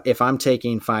if I'm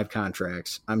taking 5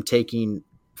 contracts, I'm taking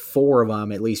 4 of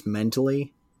them at least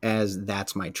mentally as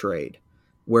that's my trade.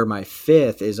 Where my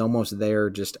 5th is almost there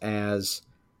just as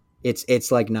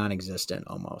it's like non-existent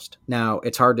almost. Now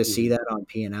it's hard to see Mhm. that on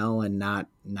P&L and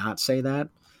not say that,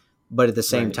 but at the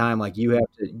same Right. time, like you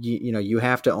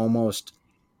have to almost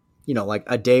like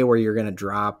a day where you're going to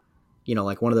drop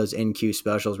like one of those NQ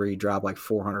specials where you drop like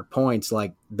 400 points,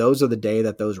 like those are the day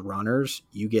that those runners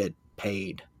you get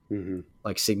paid, Mhm.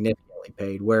 like significantly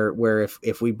paid, where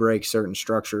if we break certain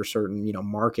structure, certain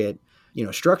market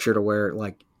structure to where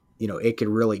like it could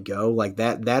really go like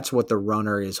that's what the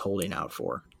runner is holding out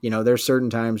for. There's certain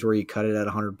times where you cut it at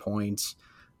 100 points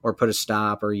or put a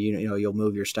stop, or you'll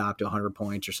move your stop to 100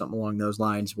 points or something along those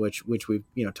lines, which we've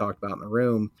talked about in the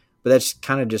room, but that's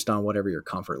kind of just on whatever your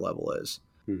comfort level is.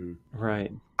 Hmm.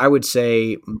 Right. I would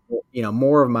say,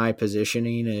 more of my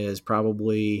positioning is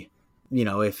probably,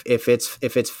 if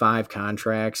it's 5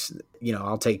 contracts,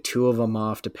 I'll take 2 of them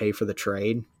off to pay for the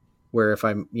trade. Where if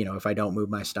I don't move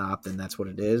my stop, then that's what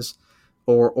it is.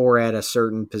 Or at a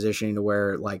certain positioning to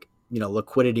where like,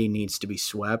 liquidity needs to be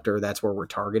swept, or that's where we're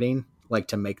targeting, like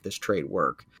to make this trade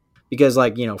work. Because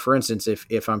like, for instance,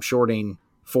 if I'm shorting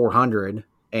 400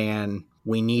 and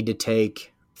we need to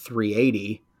take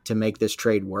 380 to make this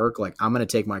trade work, like I'm going to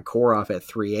take my core off at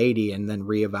 380 and then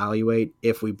reevaluate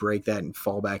if we break that and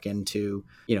fall back into,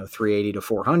 380 to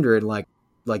 400, like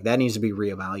that needs to be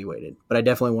reevaluated. But I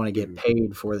definitely want to get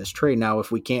paid for this trade. Now,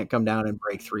 if we can't come down and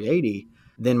break 380,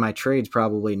 then my trade's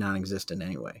probably non-existent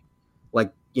anyway.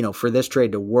 Like, for this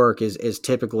trade to work is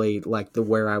typically like the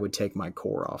where I would take my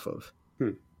core off of.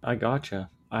 I gotcha.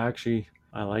 I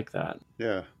like that.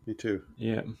 Yeah, me too.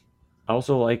 Yeah. I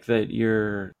also like that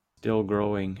you're still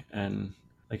growing, and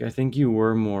like I think you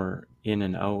were more in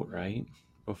and out, right?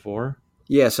 Before?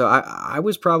 Yeah, so I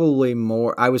was probably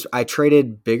more I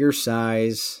traded bigger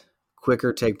size,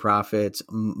 quicker take profits,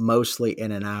 mostly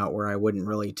in and out where I wouldn't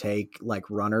really take like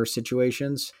runner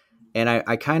situations. And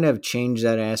I kind of changed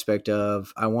that aspect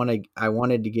of I wanted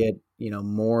to get,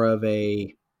 more of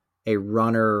a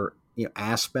runner,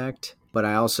 aspect, but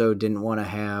I also didn't want to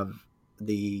have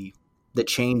the the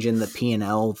change in the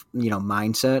P&L,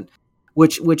 mindset,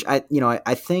 which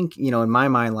I think, in my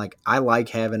mind, like I like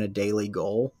having a daily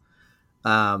goal.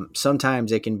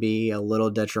 Sometimes it can be a little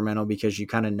detrimental because you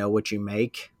kind of know what you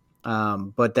make.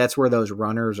 But that's where those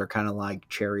runners are kind of like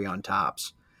cherry on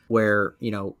tops, where,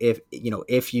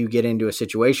 if you get into a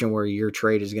situation where your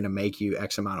trade is going to make you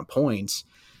X amount of points,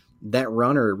 that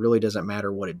runner really doesn't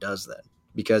matter what it does then.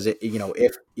 Because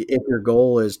if your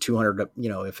goal is 200,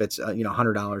 if it's $100,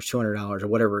 $200 or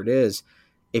whatever it is,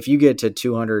 if you get to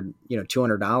 200,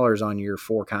 $200 on your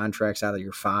 4 contracts out of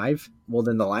your 5, well,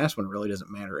 then the last one really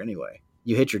doesn't matter anyway.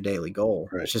 You hit your daily goal.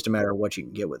 Right. It's just a matter of what you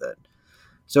can get with it.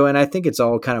 So, and I think it's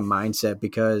all kind of mindset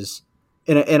because,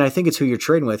 and I think it's who you're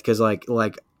trading with. Cause like,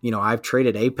 I've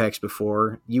traded Apex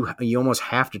before. You almost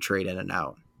have to trade in and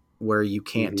out where you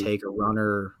can't take a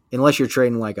runner unless you're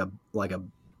trading like a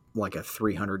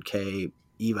 300K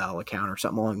eval account or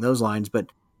something along those lines. But,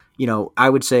 I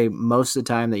would say most of the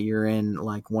time that you're in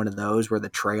like one of those where the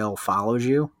trail follows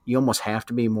you, you almost have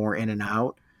to be more in and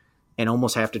out and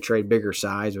almost have to trade bigger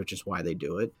size, which is why they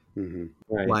do it. Hmm.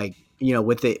 Right. Like,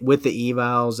 with the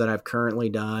evals that I've currently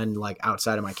done, like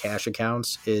outside of my cash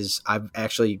accounts, is I've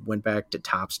actually went back to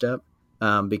Top Step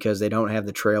because they don't have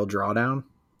the trail drawdown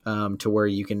to where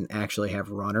you can actually have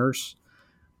runners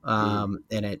and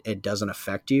it doesn't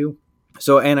affect you.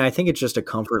 So, and I think it's just a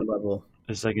comfort level.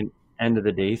 It's like an end of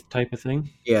the day type of thing.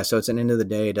 Yeah. So it's an end of the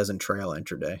day. It doesn't trail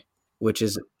intraday, which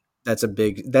is,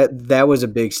 that was a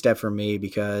big step for me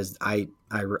because I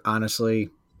honestly,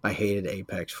 I hated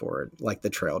Apex for it, like the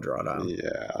trail drawdown.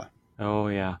 Yeah. Oh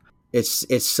yeah. It's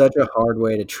such a hard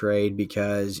way to trade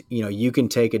because, you can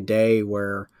take a day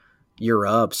where you're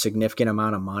up significant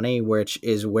amount of money, which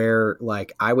is where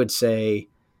like I would say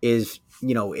is,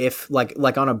 if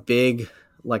like on a big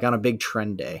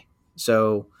trend day.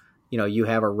 So, you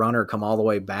have a runner come all the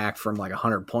way back from like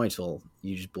 100 points, well,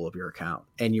 you just blew up your account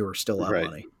and you were still up Right.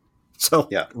 money. So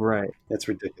Yeah. Right. That's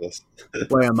ridiculous.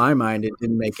 way in my mind, it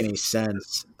didn't make any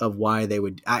sense of why they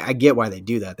would. I get why they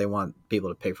do that. They want people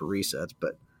to pay for resets,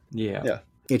 but Yeah. Yeah.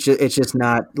 it's just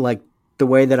not like the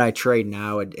way that I trade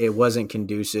now. It wasn't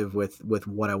conducive with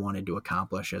what I wanted to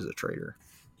accomplish as a trader.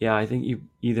 Yeah, I think you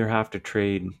either have to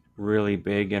trade really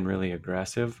big and really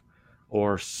aggressive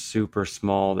or super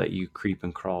small that you creep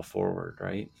and crawl forward,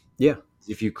 right? Yeah.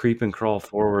 If you creep and crawl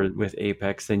forward with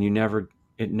Apex, then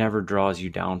it never draws you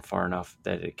down far enough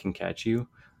that it can catch you.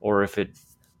 Or if it,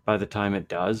 by the time it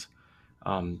does,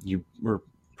 you were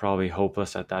probably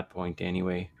hopeless at that point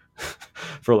anyway,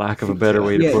 for lack of a better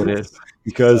way to Yeah. put it.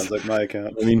 Because Sounds like my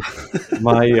account. I mean,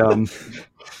 my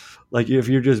like if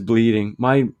you're just bleeding,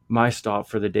 my stop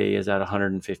for the day is at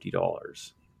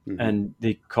 $150, and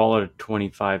they call it a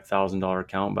 $25,000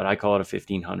 account, but I call it a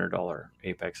 $1,500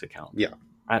 Apex account. Yeah.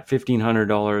 At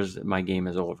 $1,500, my game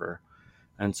is over,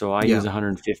 and so I use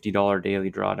 $150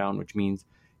 daily drawdown, which means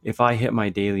if I hit my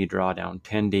daily drawdown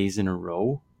 10 days in a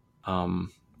row,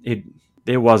 it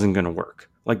wasn't going to work.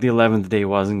 Like the 11th day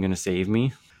wasn't going to save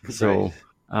me. So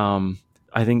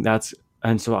I think that's,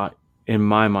 and so in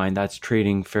my mind, that's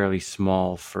trading fairly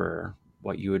small for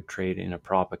what you would trade in a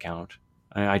prop account.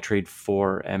 I trade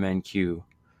 4 MNQ,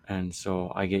 and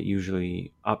so I get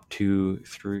usually up to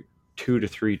 2 to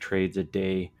 3 trades a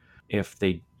day if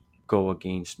they go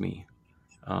against me.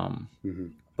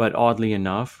 But oddly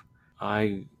enough,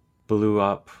 I blew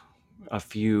up a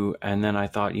few, and then I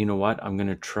thought, you know what, I'm going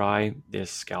to try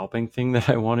this scalping thing that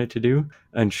I wanted to do.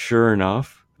 And sure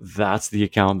enough, that's the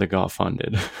account that got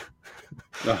funded.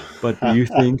 But do you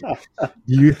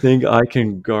think I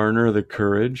can garner the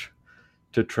courage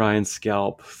to try and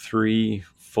scalp 3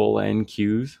 full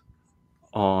NQs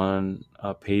on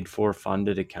a paid for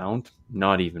funded account?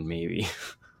 Not even maybe.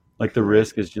 Like the Right.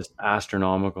 risk is just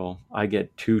astronomical. I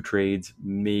get 2 trades,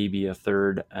 maybe a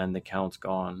third, and the count's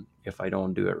gone if I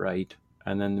don't do it right.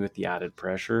 And then with the added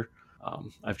pressure,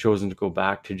 I've chosen to go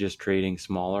back to just trading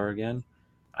smaller again.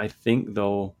 I think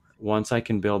though, once I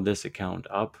can build this account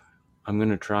up, I'm going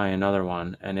to try another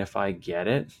one. And if I get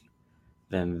it,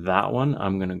 then that one,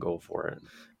 I'm going to go for it.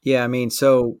 Yeah, I mean,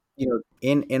 so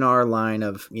in our line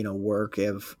of work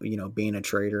of being a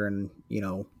trader and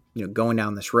going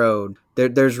down this road,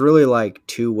 there's really like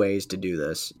two ways to do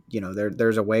this.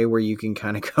 There's a way where you can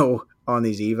kind of go on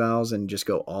these evals and just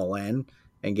go all in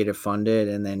and get it funded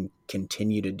and then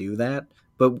continue to do that.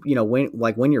 But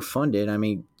when you're funded, I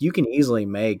mean, you can easily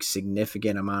make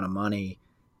significant amount of money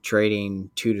trading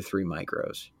 2 to 3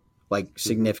 micros, like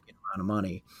significant amount of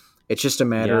money. It's just a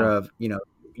matter Yeah. of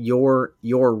your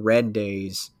red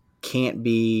days can't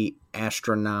be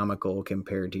astronomical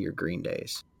compared to your green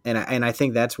days. And I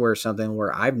think that's where something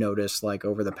where I've noticed like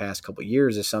over the past couple of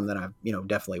years is something that I've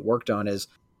definitely worked on is,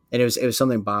 and it was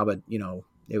something Bob had,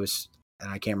 it was, and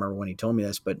I can't remember when he told me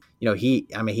this, but he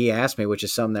asked me, which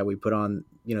is something that we put on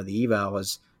the eval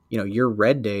is your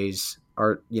red days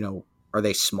are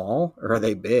they small or are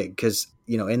they big? Because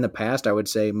in the past I would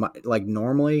say like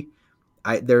normally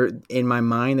there in my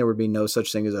mind there would be no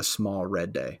such thing as a small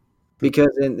red day,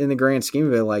 because in the grand scheme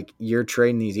of it, like you're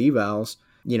trading these evals,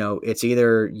 it's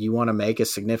either you want to make a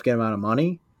significant amount of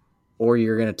money or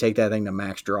you're going to take that thing to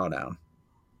max drawdown,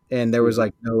 and there was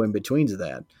like no in betweens of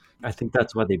that. I think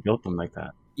that's why they built them like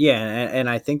that. Yeah, and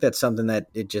I think that's something that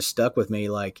it just stuck with me,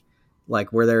 like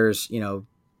where there's and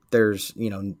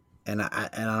I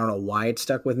don't know why it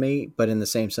stuck with me, but in the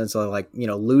same sense of like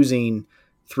losing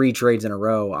 3 trades in a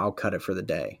row, I'll cut it for the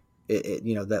day.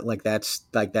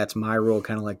 That's my rule,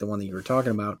 kind of like the one that you were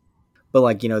talking about. But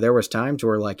like there was times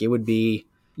where like it would be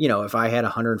if I had a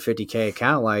 150K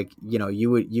account, like you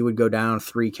would go down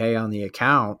 3K on the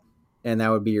account, and that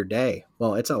would be your day.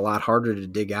 Well, it's a lot harder to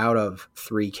dig out of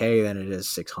 3K than it is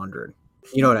 600.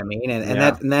 You know what I mean?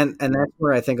 Yeah. And that's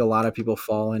where I think a lot of people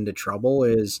fall into trouble,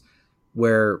 is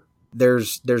where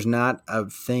there's not a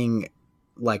thing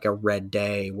like a red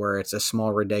day where it's a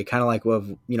small red day, kind of like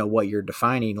what you're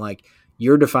defining. Like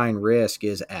your defined risk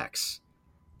is X,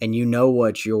 and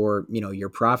what your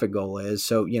profit goal is.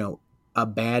 So a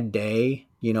bad day,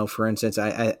 for instance,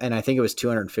 I think it was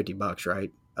 $250,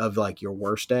 right, of like your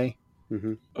worst day.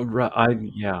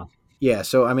 Yeah. Yeah.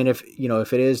 So, I mean, if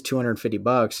it is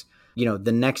 $250,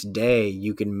 the next day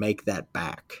you can make that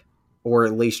back, or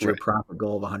at least your Right. profit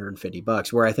goal of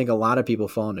 $150. Where I think a lot of people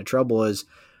fall into trouble is,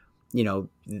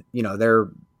 their,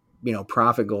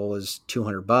 profit goal is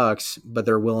 $200, but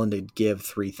they're willing to give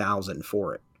 3,000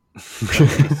 for it.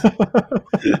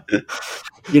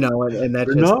 And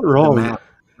that's They're just not the wrong. math.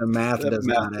 The math That does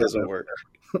math not add doesn't up. work.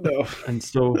 No. And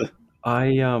so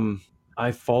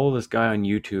I follow this guy on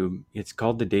YouTube. It's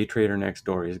called The Day Trader Next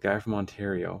Door. He's a guy from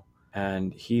Ontario,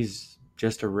 and he's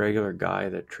just a regular guy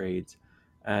that trades.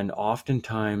 And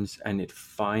oftentimes, and it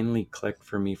finally clicked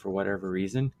for me for whatever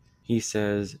reason, he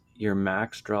says your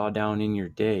max drawdown in your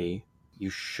day, you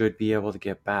should be able to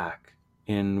get back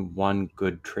in one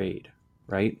good trade,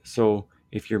 right? So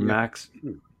if your Yeah. max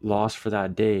loss for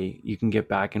that day, you can get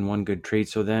back in one good trade.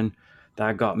 So then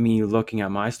that got me looking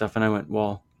at my stuff, and I went,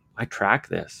 well, I track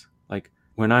this. Like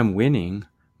when I'm winning,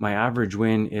 my average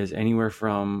win is anywhere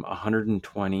from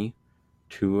 120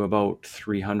 to about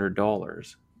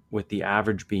 $300, with the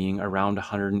average being around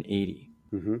 180.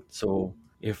 Mm-hmm. So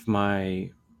if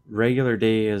my regular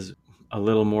day is a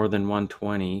little more than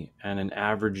 120 and an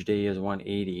average day is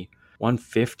 180,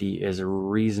 150 is a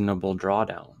reasonable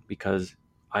drawdown, because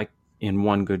I in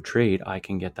one good trade I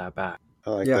can get that back.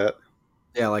 I like Yeah. that.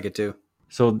 Yeah, I like it too.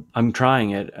 So I'm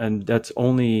trying it, and that's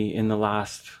only in the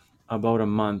last about a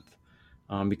month,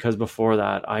 because before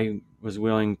that I was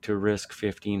willing to risk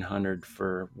 1,500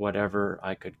 for whatever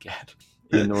I could get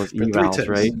in those For 3 evals, times.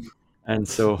 right? And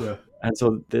so Yeah.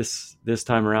 this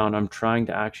time around, I'm trying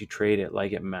to actually trade it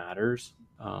like it matters.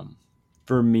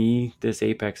 For me, this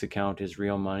Apex account is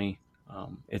real money.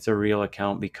 It's a real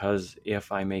account because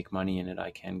if I make money in it,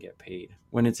 I can get paid.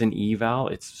 When it's an eval,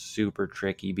 it's super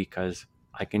tricky because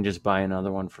I can just buy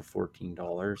another one for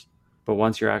 $14. But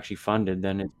once you're actually funded,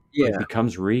 then it Yeah.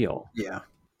 becomes real. Yeah.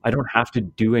 I don't have to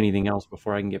do anything else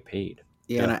before I can get paid.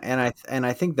 Yeah, and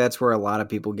I think that's where a lot of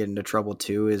people get into trouble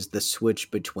too, is the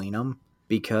switch between them,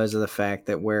 because of the fact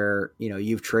that where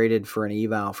you've traded for an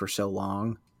eval for so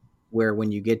long, where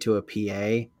when you get to a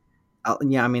PA,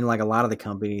 yeah, I mean, like a lot of the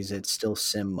companies, it's still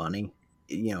sim money,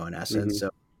 in essence.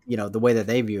 Mm-hmm. So the way that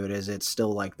they view it is it's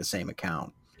still like the same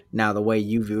account. Now the way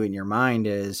you view it in your mind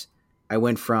is, I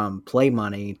went from play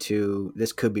money to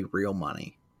this could be real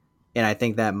money. And I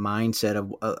think that mindset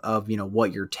of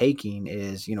what you're taking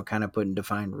is kind of putting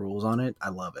defined rules on it. I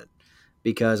love it,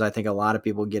 because I think a lot of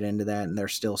people get into that and they're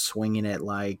still swinging it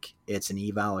like it's an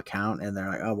eval account, and they're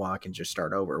like, oh well, I can just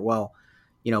start over. Well,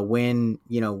 when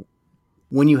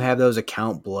you have those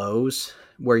account blows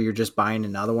where you're just buying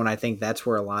another one, I think that's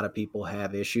where a lot of people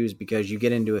have issues, because you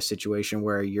get into a situation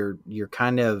where you're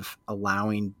kind of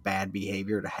allowing bad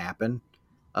behavior to happen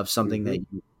of something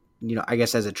Mm-hmm. that I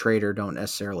guess as a trader don't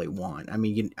necessarily want.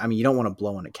 You don't want to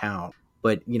blow an account,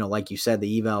 but like you said,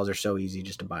 the evals are so easy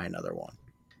just to buy another one.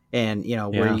 And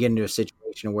where you Yeah. get into a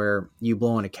situation where you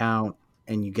blow an account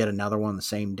and you get another one the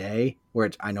same day,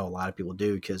 where I know a lot of people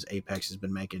do, because Apex has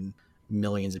been making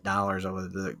millions of dollars over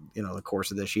the course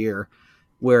of this year,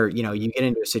 where you get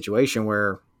into a situation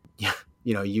where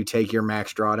you take your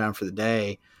max drawdown for the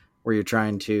day, where you're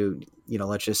trying to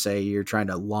let's just say you're trying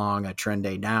to long a trend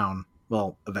day down.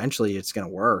 Well, eventually it's going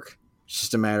to work. It's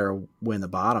just a matter of when the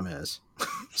bottom is.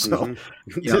 So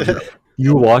you know, Mm-hmm.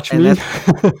 You and watch and me?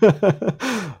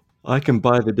 that's I can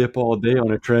buy the dip all day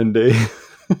on a trend day.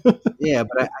 yeah,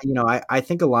 but I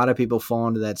think a lot of people fall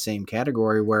into that same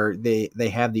category where they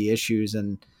have the issues,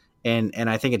 and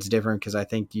I think it's different, because I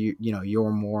think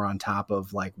you're more on top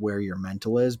of like where your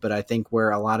mental is. But I think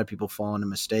where a lot of people fall into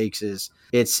mistakes is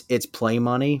it's play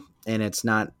money, and it's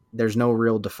not, there's no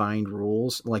real defined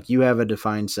rules. Like, you have a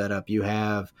defined setup, you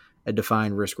have a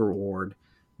defined risk reward,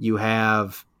 you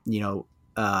have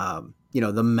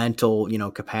the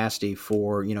mental capacity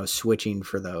for switching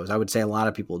for those. I would say a lot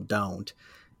of people don't.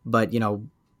 But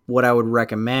what I would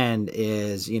recommend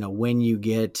is when you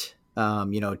get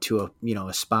to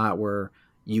a spot where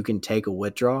you can take a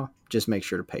withdrawal, just make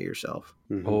sure to pay yourself.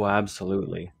 Mm-hmm. Oh,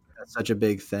 absolutely. That's such a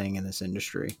big thing in this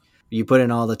industry. You put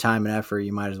in all the time and effort,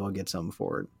 you might as well get something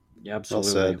for it. Yeah, Well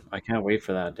absolutely. said. I can't wait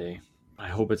for that day. I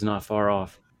hope it's not far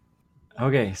off.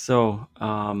 Okay, so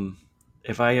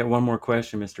if I get one more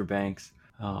question, Mr. Banks,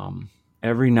 um,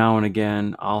 every now and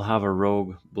again I'll have a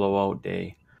rogue blowout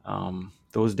day.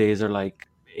 Those days are like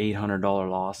 $800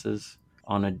 losses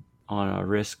on a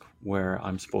risk where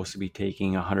I'm supposed to be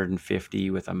taking 150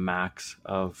 with a max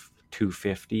of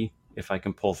 250 if I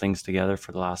can pull things together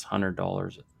for the last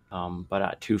 $100. But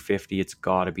at 250, it's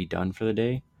got to be done for the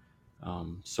day.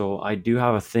 So I do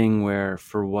have a thing where,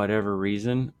 for whatever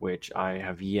reason, which I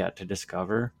have yet to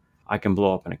discover, I can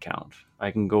blow up an account.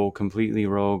 I can go completely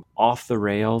rogue, off the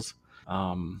rails,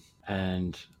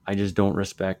 and I just don't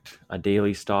respect a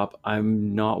daily stop.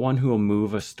 I'm not one who will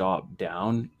move a stop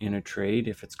down in a trade.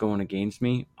 If it's going against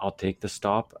me, I'll take the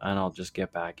stop and I'll just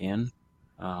get back in,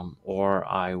 or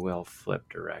I will flip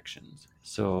directions.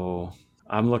 So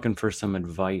I'm looking for some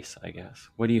advice, I guess.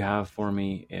 What do you have for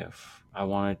me if I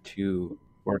wanted to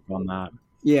work on that?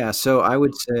 Yeah, so I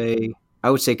would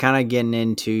say kind of getting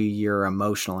into your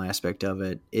emotional aspect of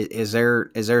it. Is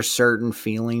there certain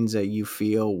feelings that you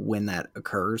feel when that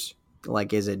occurs?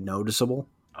 Like, is it noticeable?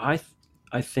 I th-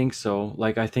 I think so.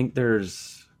 Like, I think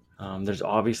there's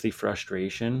obviously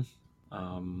frustration,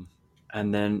 um,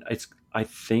 and then I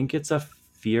think it's a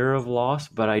fear of loss,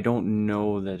 but I don't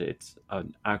know that it's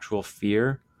an actual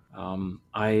fear.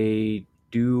 I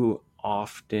do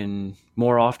often,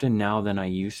 more often now than I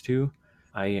used to.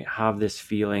 I have this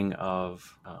feeling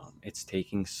of it's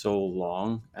taking so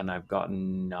long and I've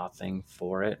gotten nothing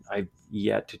for it. I've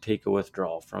yet to take a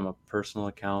withdrawal from a personal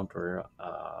account or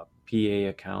a PA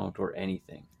account or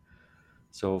anything.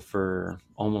 So for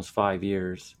almost 5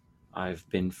 years, I've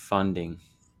been funding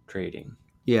trading,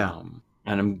 Yeah.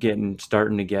 and I'm getting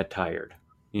starting to get tired.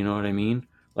 You know what I mean?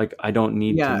 Like, I don't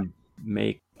need Yeah. to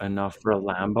make enough for a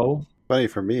Lambo. Funny,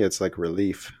 for me, it's like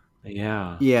relief.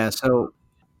 Yeah. Yeah, so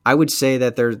I would say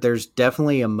that there's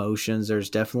definitely emotions.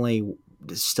 There's definitely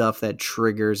stuff that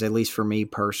triggers, at least for me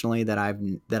personally, that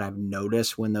I've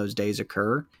noticed when those days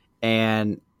occur,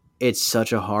 and it's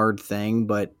such a hard thing.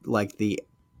 But like I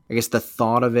guess the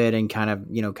thought of it, and kind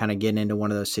of getting into one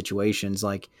of those situations,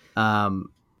 like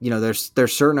there's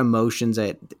certain emotions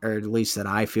that, or at least that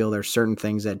I feel, there's certain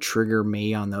things that trigger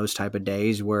me on those type of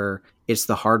days where it's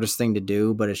the hardest thing to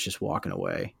do, but it's just walking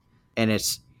away. And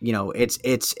it's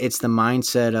the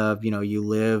mindset of you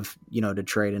live to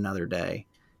trade another day,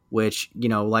 which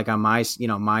like on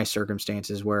my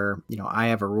circumstances where I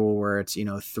have a rule where it's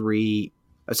 3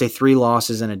 would say 3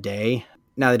 losses in a day.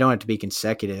 Now they don't have to be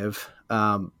consecutive.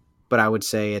 But I would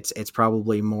say it's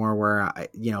probably more where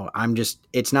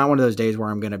it's not one of those days where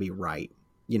I'm going to be right,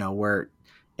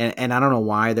 and I don't know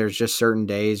why. There's just certain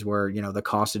days where, the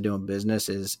cost of doing business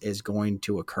is going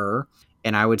to occur.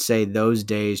 And I would say those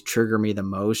days trigger me the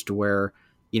most where,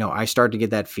 I start to get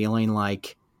that feeling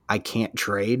like I can't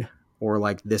trade, or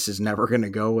like this is never going to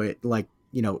go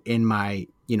in my,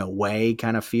 way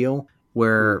kind of feel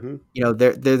where,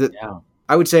 Yeah.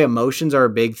 I would say emotions are a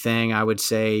big thing. I would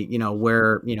say,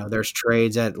 where, there's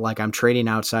trades that like I'm trading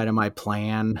outside of my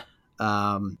plan,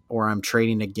 or I'm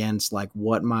trading against like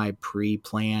what my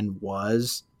pre-plan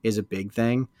was is a big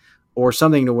thing, or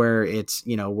something to where it's,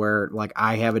 where like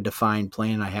I have a defined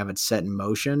plan, I have it set in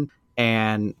motion,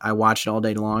 and I watch it all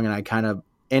day long, and I kind of,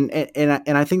 and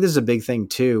I think this is a big thing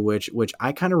too, which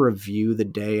I kind of review the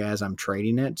day as I'm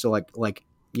trading it. So like,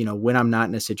 when I'm not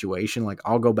in a situation, like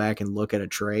I'll go back and look at a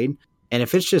trade. And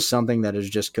if it's just something that is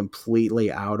just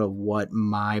completely out of what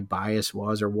my bias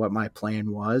was or what my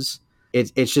plan was,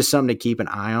 it's just something to keep an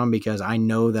eye on, because I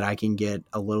know that I can get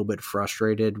a little bit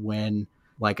frustrated when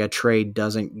like a trade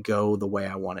doesn't go the way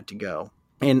I want it to go.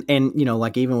 And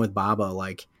like even with Baba,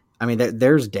 like, I mean,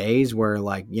 there's days where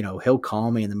like, he'll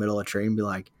call me in the middle of a trade and be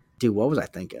like, dude, what was I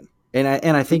thinking? And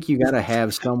I think you got to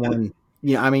have someone,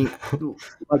 I mean,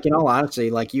 like in all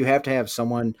honesty, like you have to have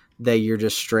someone that you're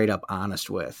just straight up honest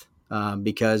with.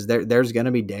 Because there's going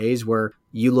to be days where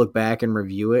you look back and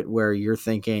review it where you're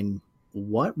thinking,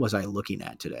 what was I looking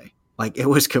at today? Like it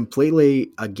was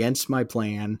completely against my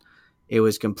plan. It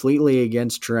was completely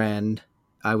against trend.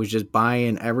 I was just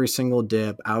buying every single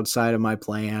dip outside of my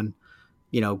plan,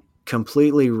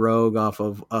 completely rogue off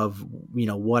of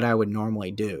what I would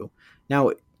normally do.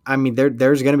 Now, I mean,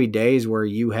 there's going to be days where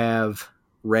you have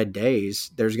red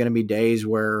days. There's going to be days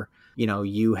where,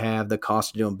 you have the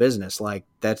cost of doing business. Like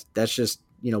that's just,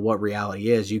 what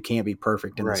reality is. You can't be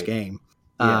perfect in this game.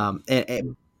 Yeah.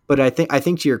 But I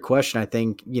think to your question, I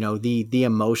think, the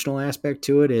emotional aspect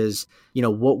to it is,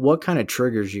 what kind of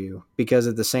triggers you, because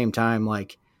at the same time,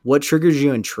 like what triggers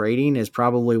you in trading is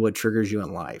probably what triggers you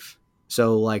in life.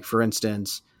 So like, for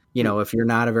instance, if you're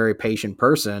not a very patient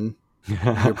person,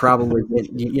 you're probably,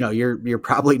 you're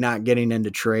probably not getting into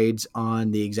trades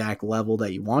on the exact level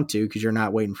that you want to, because you're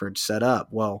not waiting for it to set up.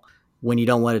 Well, when you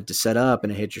don't let it to set up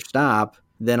and it hits your stop,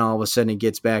 then all of a sudden it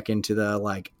gets back into the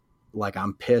like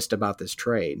I'm pissed about this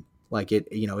trade. Like it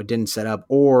didn't set up,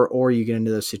 or you get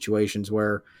into those situations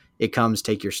where it comes,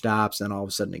 take your stops, and all of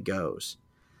a sudden it goes.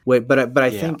 Wait, but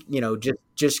I think,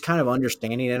 just kind of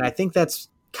understanding, and I think that's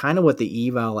kind of what the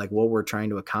eval, like what we're trying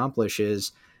to accomplish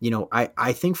is,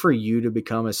 I think for you to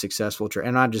become a successful trader,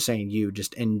 and I'm not just saying you,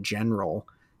 just in general,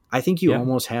 I think you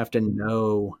almost have to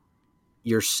know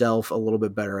yourself a little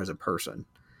bit better as a person.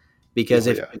 Because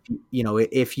if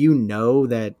you know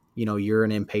that, you're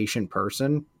an impatient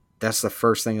person, that's the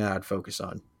first thing that I'd focus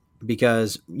on.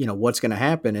 Because, what's going to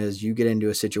happen is you get into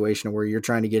a situation where you're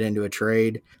trying to get into a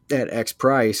trade at X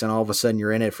price, and all of a sudden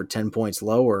you're in it for 10 points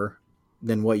lower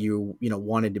than what you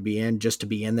wanted to be in, just to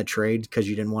be in the trade because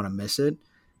you didn't want to miss it.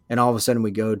 And all of a sudden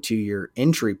we go to your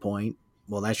entry point.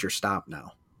 Well, that's your stop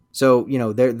now. So,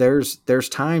 there's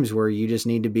times where you just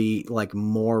need to be like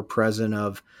more present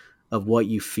of what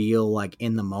you feel like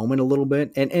in the moment a little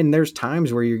bit. And there's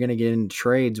times where you're going to get into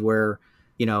trades where,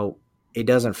 it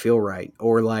doesn't feel right,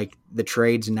 or like the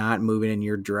trade's not moving in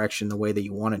your direction the way that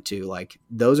you want it to. Like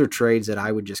those are trades that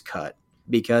I would just cut.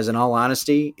 Because in all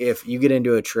honesty, if you get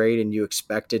into a trade and you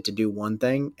expect it to do one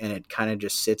thing and it kind of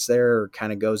just sits there or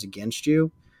kind of goes against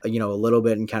you, a little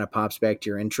bit and kind of pops back to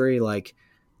your entry, like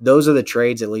those are the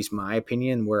trades, at least my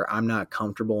opinion, where I'm not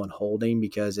comfortable in holding,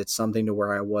 because it's something to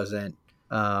where it wasn't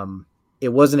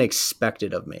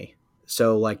expected of me.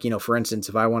 So like, for instance,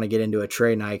 if I want to get into a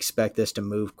trade and I expect this to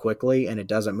move quickly and it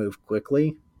doesn't move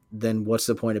quickly, then what's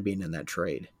the point of being in that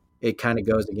trade? It kind of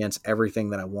goes against everything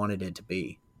that I wanted it to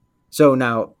be. So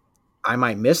now I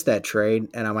might miss that trade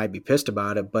and I might be pissed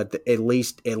about it, but at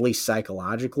least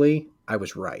psychologically, I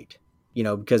was right,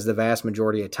 because the vast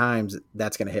majority of times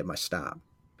that's going to hit my stop.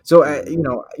 So,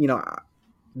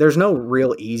 there's no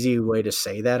real easy way to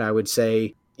say that. I would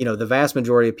say, the vast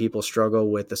majority of people struggle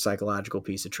with the psychological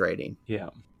piece of trading. Yeah.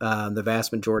 The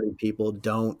vast majority of people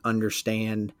don't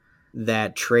understand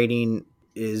that trading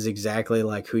is exactly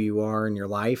like who you are in your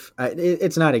life.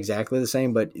 It's not exactly the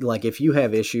same, but like if you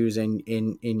have issues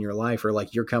in your life, or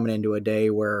like you're coming into a day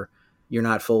where you're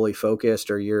not fully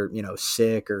focused, or you're,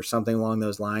 sick or something along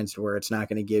those lines, to where it's not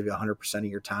going to give you 100% of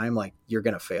your time, like you're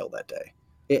going to fail that day.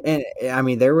 And I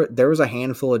mean, there was a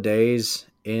handful of days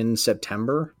in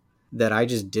September that I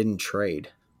just didn't trade.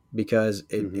 because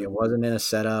it wasn't in a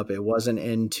setup. It wasn't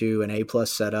into an A+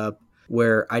 setup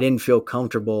where I didn't feel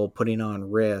comfortable putting on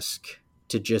risk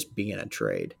to just be in a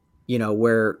trade.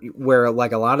 Where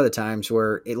like a lot of the times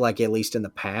where it, like, at least in the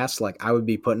past, like I would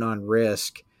be putting on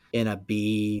risk in a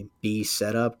B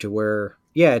setup to where,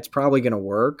 yeah, it's probably going to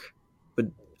work, but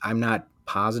I'm not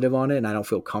positive on it and I don't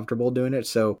feel comfortable doing it.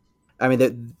 So,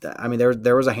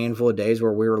 there was a handful of days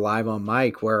where we were live on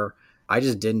mic where I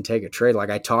just didn't take a trade. Like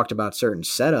I talked about certain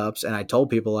setups and I told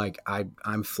people like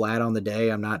I'm flat on the day.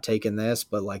 I'm not taking this,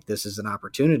 but like this is an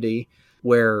opportunity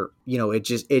where,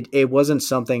 it wasn't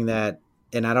something that,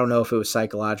 and I don't know if it was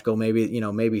psychological,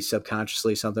 maybe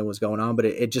subconsciously something was going on, but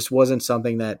it just wasn't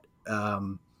something that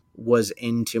was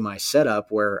into my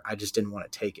setup where I just didn't want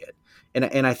to take it.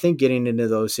 And I think getting into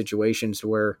those situations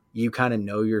where you kind of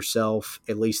know yourself,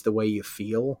 at least the way you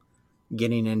feel,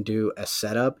 getting into a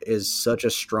setup is such a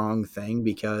strong thing,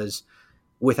 because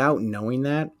without knowing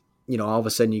that, all of a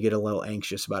sudden you get a little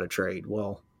anxious about a trade.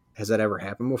 Well, has that ever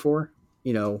happened before?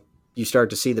 You start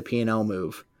to see the P&L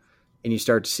move and you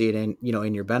start to see it in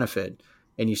your benefit,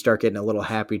 and you start getting a little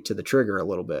happy to the trigger a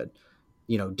little bit.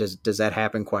 Does that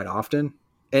happen quite often?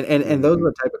 And those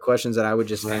are the type of questions that I would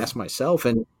just ask myself.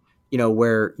 And,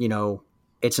 where,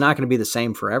 it's not going to be the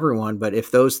same for everyone, but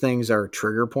if those things are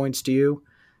trigger points to you,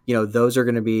 those are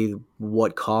going to be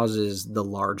what causes the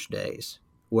large days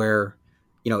where,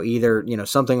 either,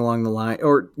 something along the line,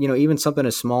 or, even something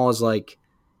as small as like,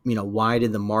 why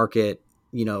did the market,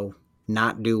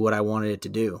 not do what I wanted it to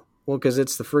do? Well, because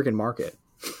it's the freaking market.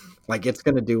 Like it's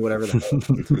going to do whatever the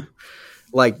hell.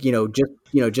 Like,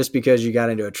 just because you got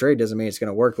into a trade doesn't mean it's going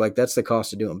to work. Like that's the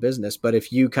cost of doing business. But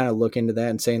if you kind of look into that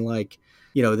and saying like,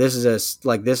 this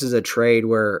is a trade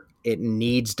where it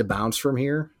needs to bounce from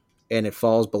here and it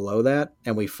falls below that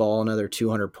and we fall another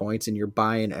 200 points and you're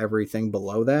buying everything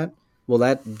below that.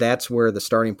 Well, that's where the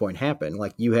starting point happened.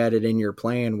 Like you had it in your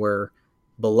plan where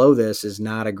below this is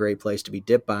not a great place to be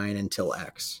dip buying until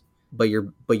X, but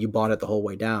you bought it the whole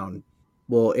way down.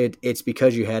 Well, it's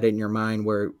because you had it in your mind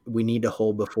where we need to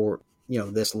hold before,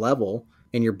 this level,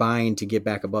 and you're buying to get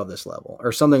back above this level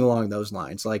or something along those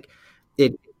lines. Like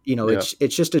it's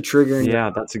just a trigger.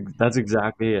 Yeah, that's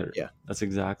exactly it. Yeah. That's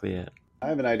exactly it. I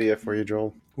have an idea for you,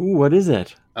 Joel. Ooh, what is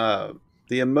it?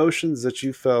 The emotions that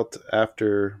you felt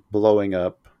after blowing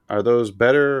up, are those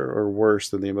better or worse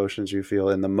than the emotions you feel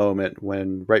in the moment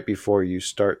when right before you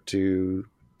start to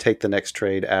take the next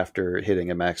trade after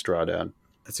hitting a max drawdown?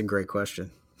 That's a great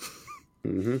question.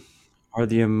 Are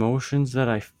the emotions that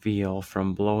I feel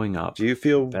from blowing up, do you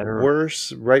feel better?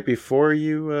 Worse right before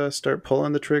you start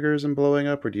pulling the triggers and blowing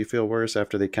up, or do you feel worse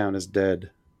after the account is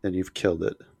dead and you've killed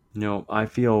it? No, I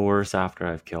feel worse after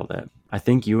I've killed it. I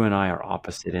think you and I are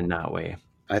opposite in that way.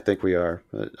 I think we are.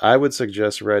 I would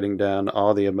suggest writing down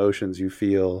all the emotions you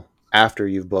feel after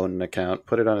you've blown an account,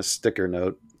 put it on a sticker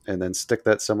note, and then stick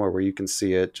that somewhere where you can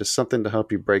see it. Just something to help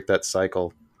you break that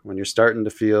cycle. When you're starting to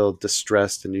feel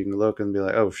distressed and you can look and be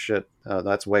like, oh shit,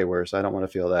 that's way worse. I don't want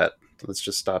to feel that. Let's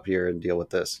just stop here and deal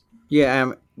with this.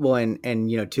 Yeah. Well, and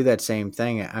to that same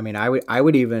thing, I mean, I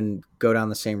would even go down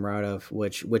the same route of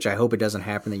which I hope it doesn't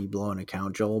happen that you blow an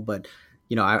account, Joel, but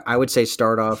I would say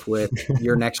start off with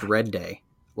your next red day.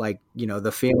 Like,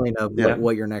 the feeling of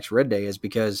what your next red day is,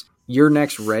 because your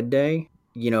next red day,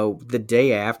 the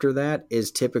day after that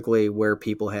is typically where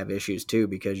people have issues too,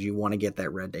 because you want to get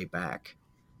that red day back,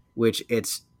 which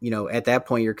it's, at that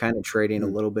point you're kind of trading a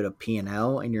little bit of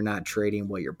P&L and you're not trading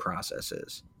what your process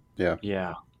is. Yeah.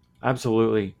 Yeah,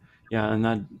 absolutely. Yeah. And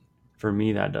that, for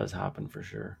me, that does happen for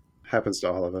sure. Happens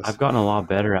to all of us. I've gotten a lot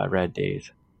better at red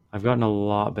days. And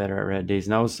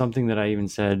that was something that I even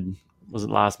said, was it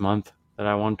last month, that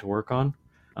I wanted to work on?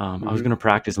 I was going to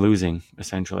practice losing,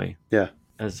 essentially. Yeah.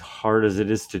 As hard as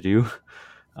it is to do.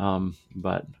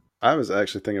 But I was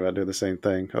actually thinking about doing the same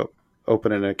thing.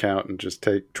 Open an account and just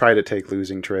try to take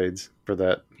losing trades for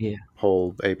that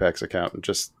whole Apex account and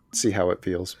just see how it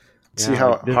feels. See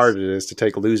how hard it is to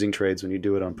take losing trades when you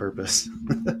do it on purpose.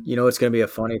 What's going to be a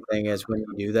funny thing is when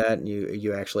you do that and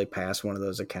you actually pass one of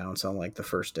those accounts on like the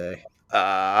first day.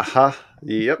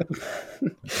 Yep.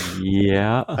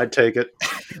 Yeah. I'd take it.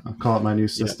 I'll call it my new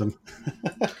system.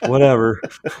 Whatever.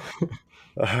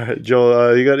 All right,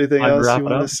 Joel, you got anything else you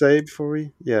want to say before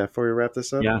we wrap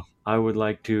this up? Yeah, I would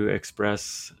like to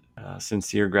express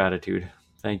sincere gratitude.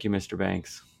 Thank you, Mr.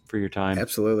 Banks, for your time.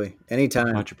 Absolutely.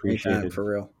 Anytime. Much appreciated. Anytime, for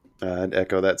real. I'd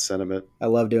echo that sentiment. I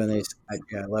love doing these.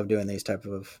 I love doing these type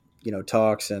of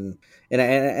talks, and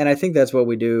I think that's what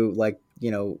we do. Like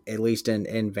at least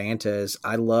in Vanta, is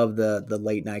I love the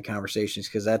late night conversations,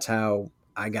 because that's how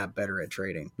I got better at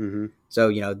trading. Mm-hmm.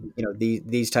 So,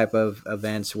 these type of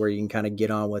events where you can kind of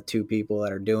get on with two people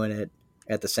that are doing it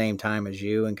at the same time as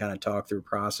you and kind of talk through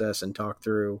process and talk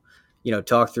through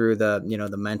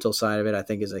the mental side of it, I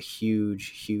think is a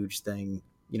huge thing,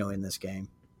 in this game.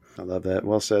 I love that.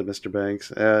 Well said, Mr.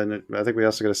 Banks. And I think we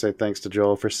also got to say thanks to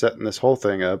Joel for setting this whole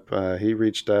thing up. He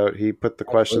reached out, he put the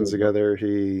questions together,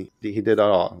 he did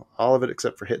all of it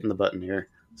except for hitting the button here.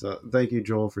 So thank you,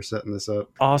 Joel, for setting this up.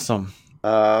 Awesome.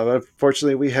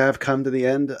 Unfortunately, we have come to the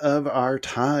end of our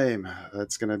time.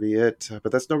 That's going to be it.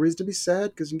 But that's no reason to be sad,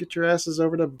 because you can get your asses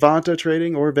over to Vanta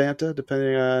Trading or Vanta,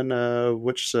 depending on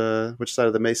which side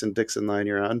of the Mason-Dixon line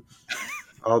you're on.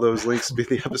 All those links will be in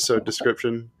the episode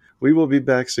description. We will be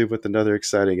back soon with another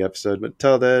exciting episode. But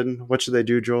until then, what should they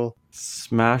do, Joel?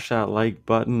 Smash that like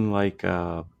button like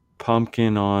a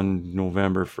pumpkin on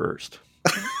November 1st.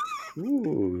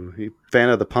 Ooh, you fan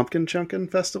of the Pumpkin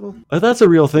Chunkin' Festival? That's a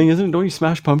real thing, isn't it? Don't you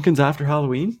smash pumpkins after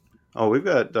Halloween? Oh, we've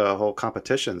got whole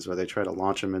competitions where they try to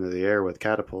launch them into the air with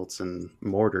catapults and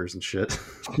mortars and shit.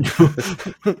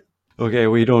 Okay,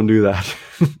 we don't do that.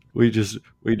 We just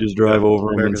drive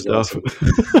over them and stuff. Awesome.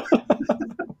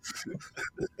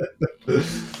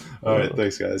 All right,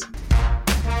 thanks, guys.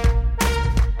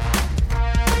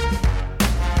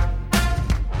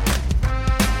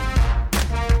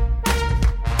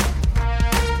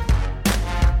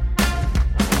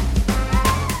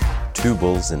 Two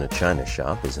Bulls in a China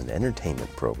Shop is an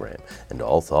entertainment program, and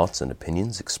all thoughts and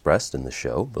opinions expressed in the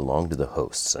show belong to the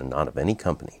hosts and not of any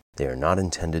company. They are not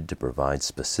intended to provide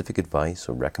specific advice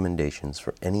or recommendations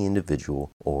for any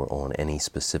individual or on any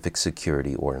specific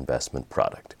security or investment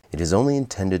product. It is only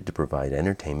intended to provide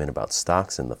entertainment about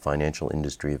stocks and the financial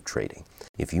industry of trading.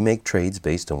 If you make trades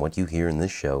based on what you hear in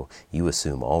this show, you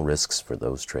assume all risks for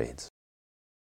those trades.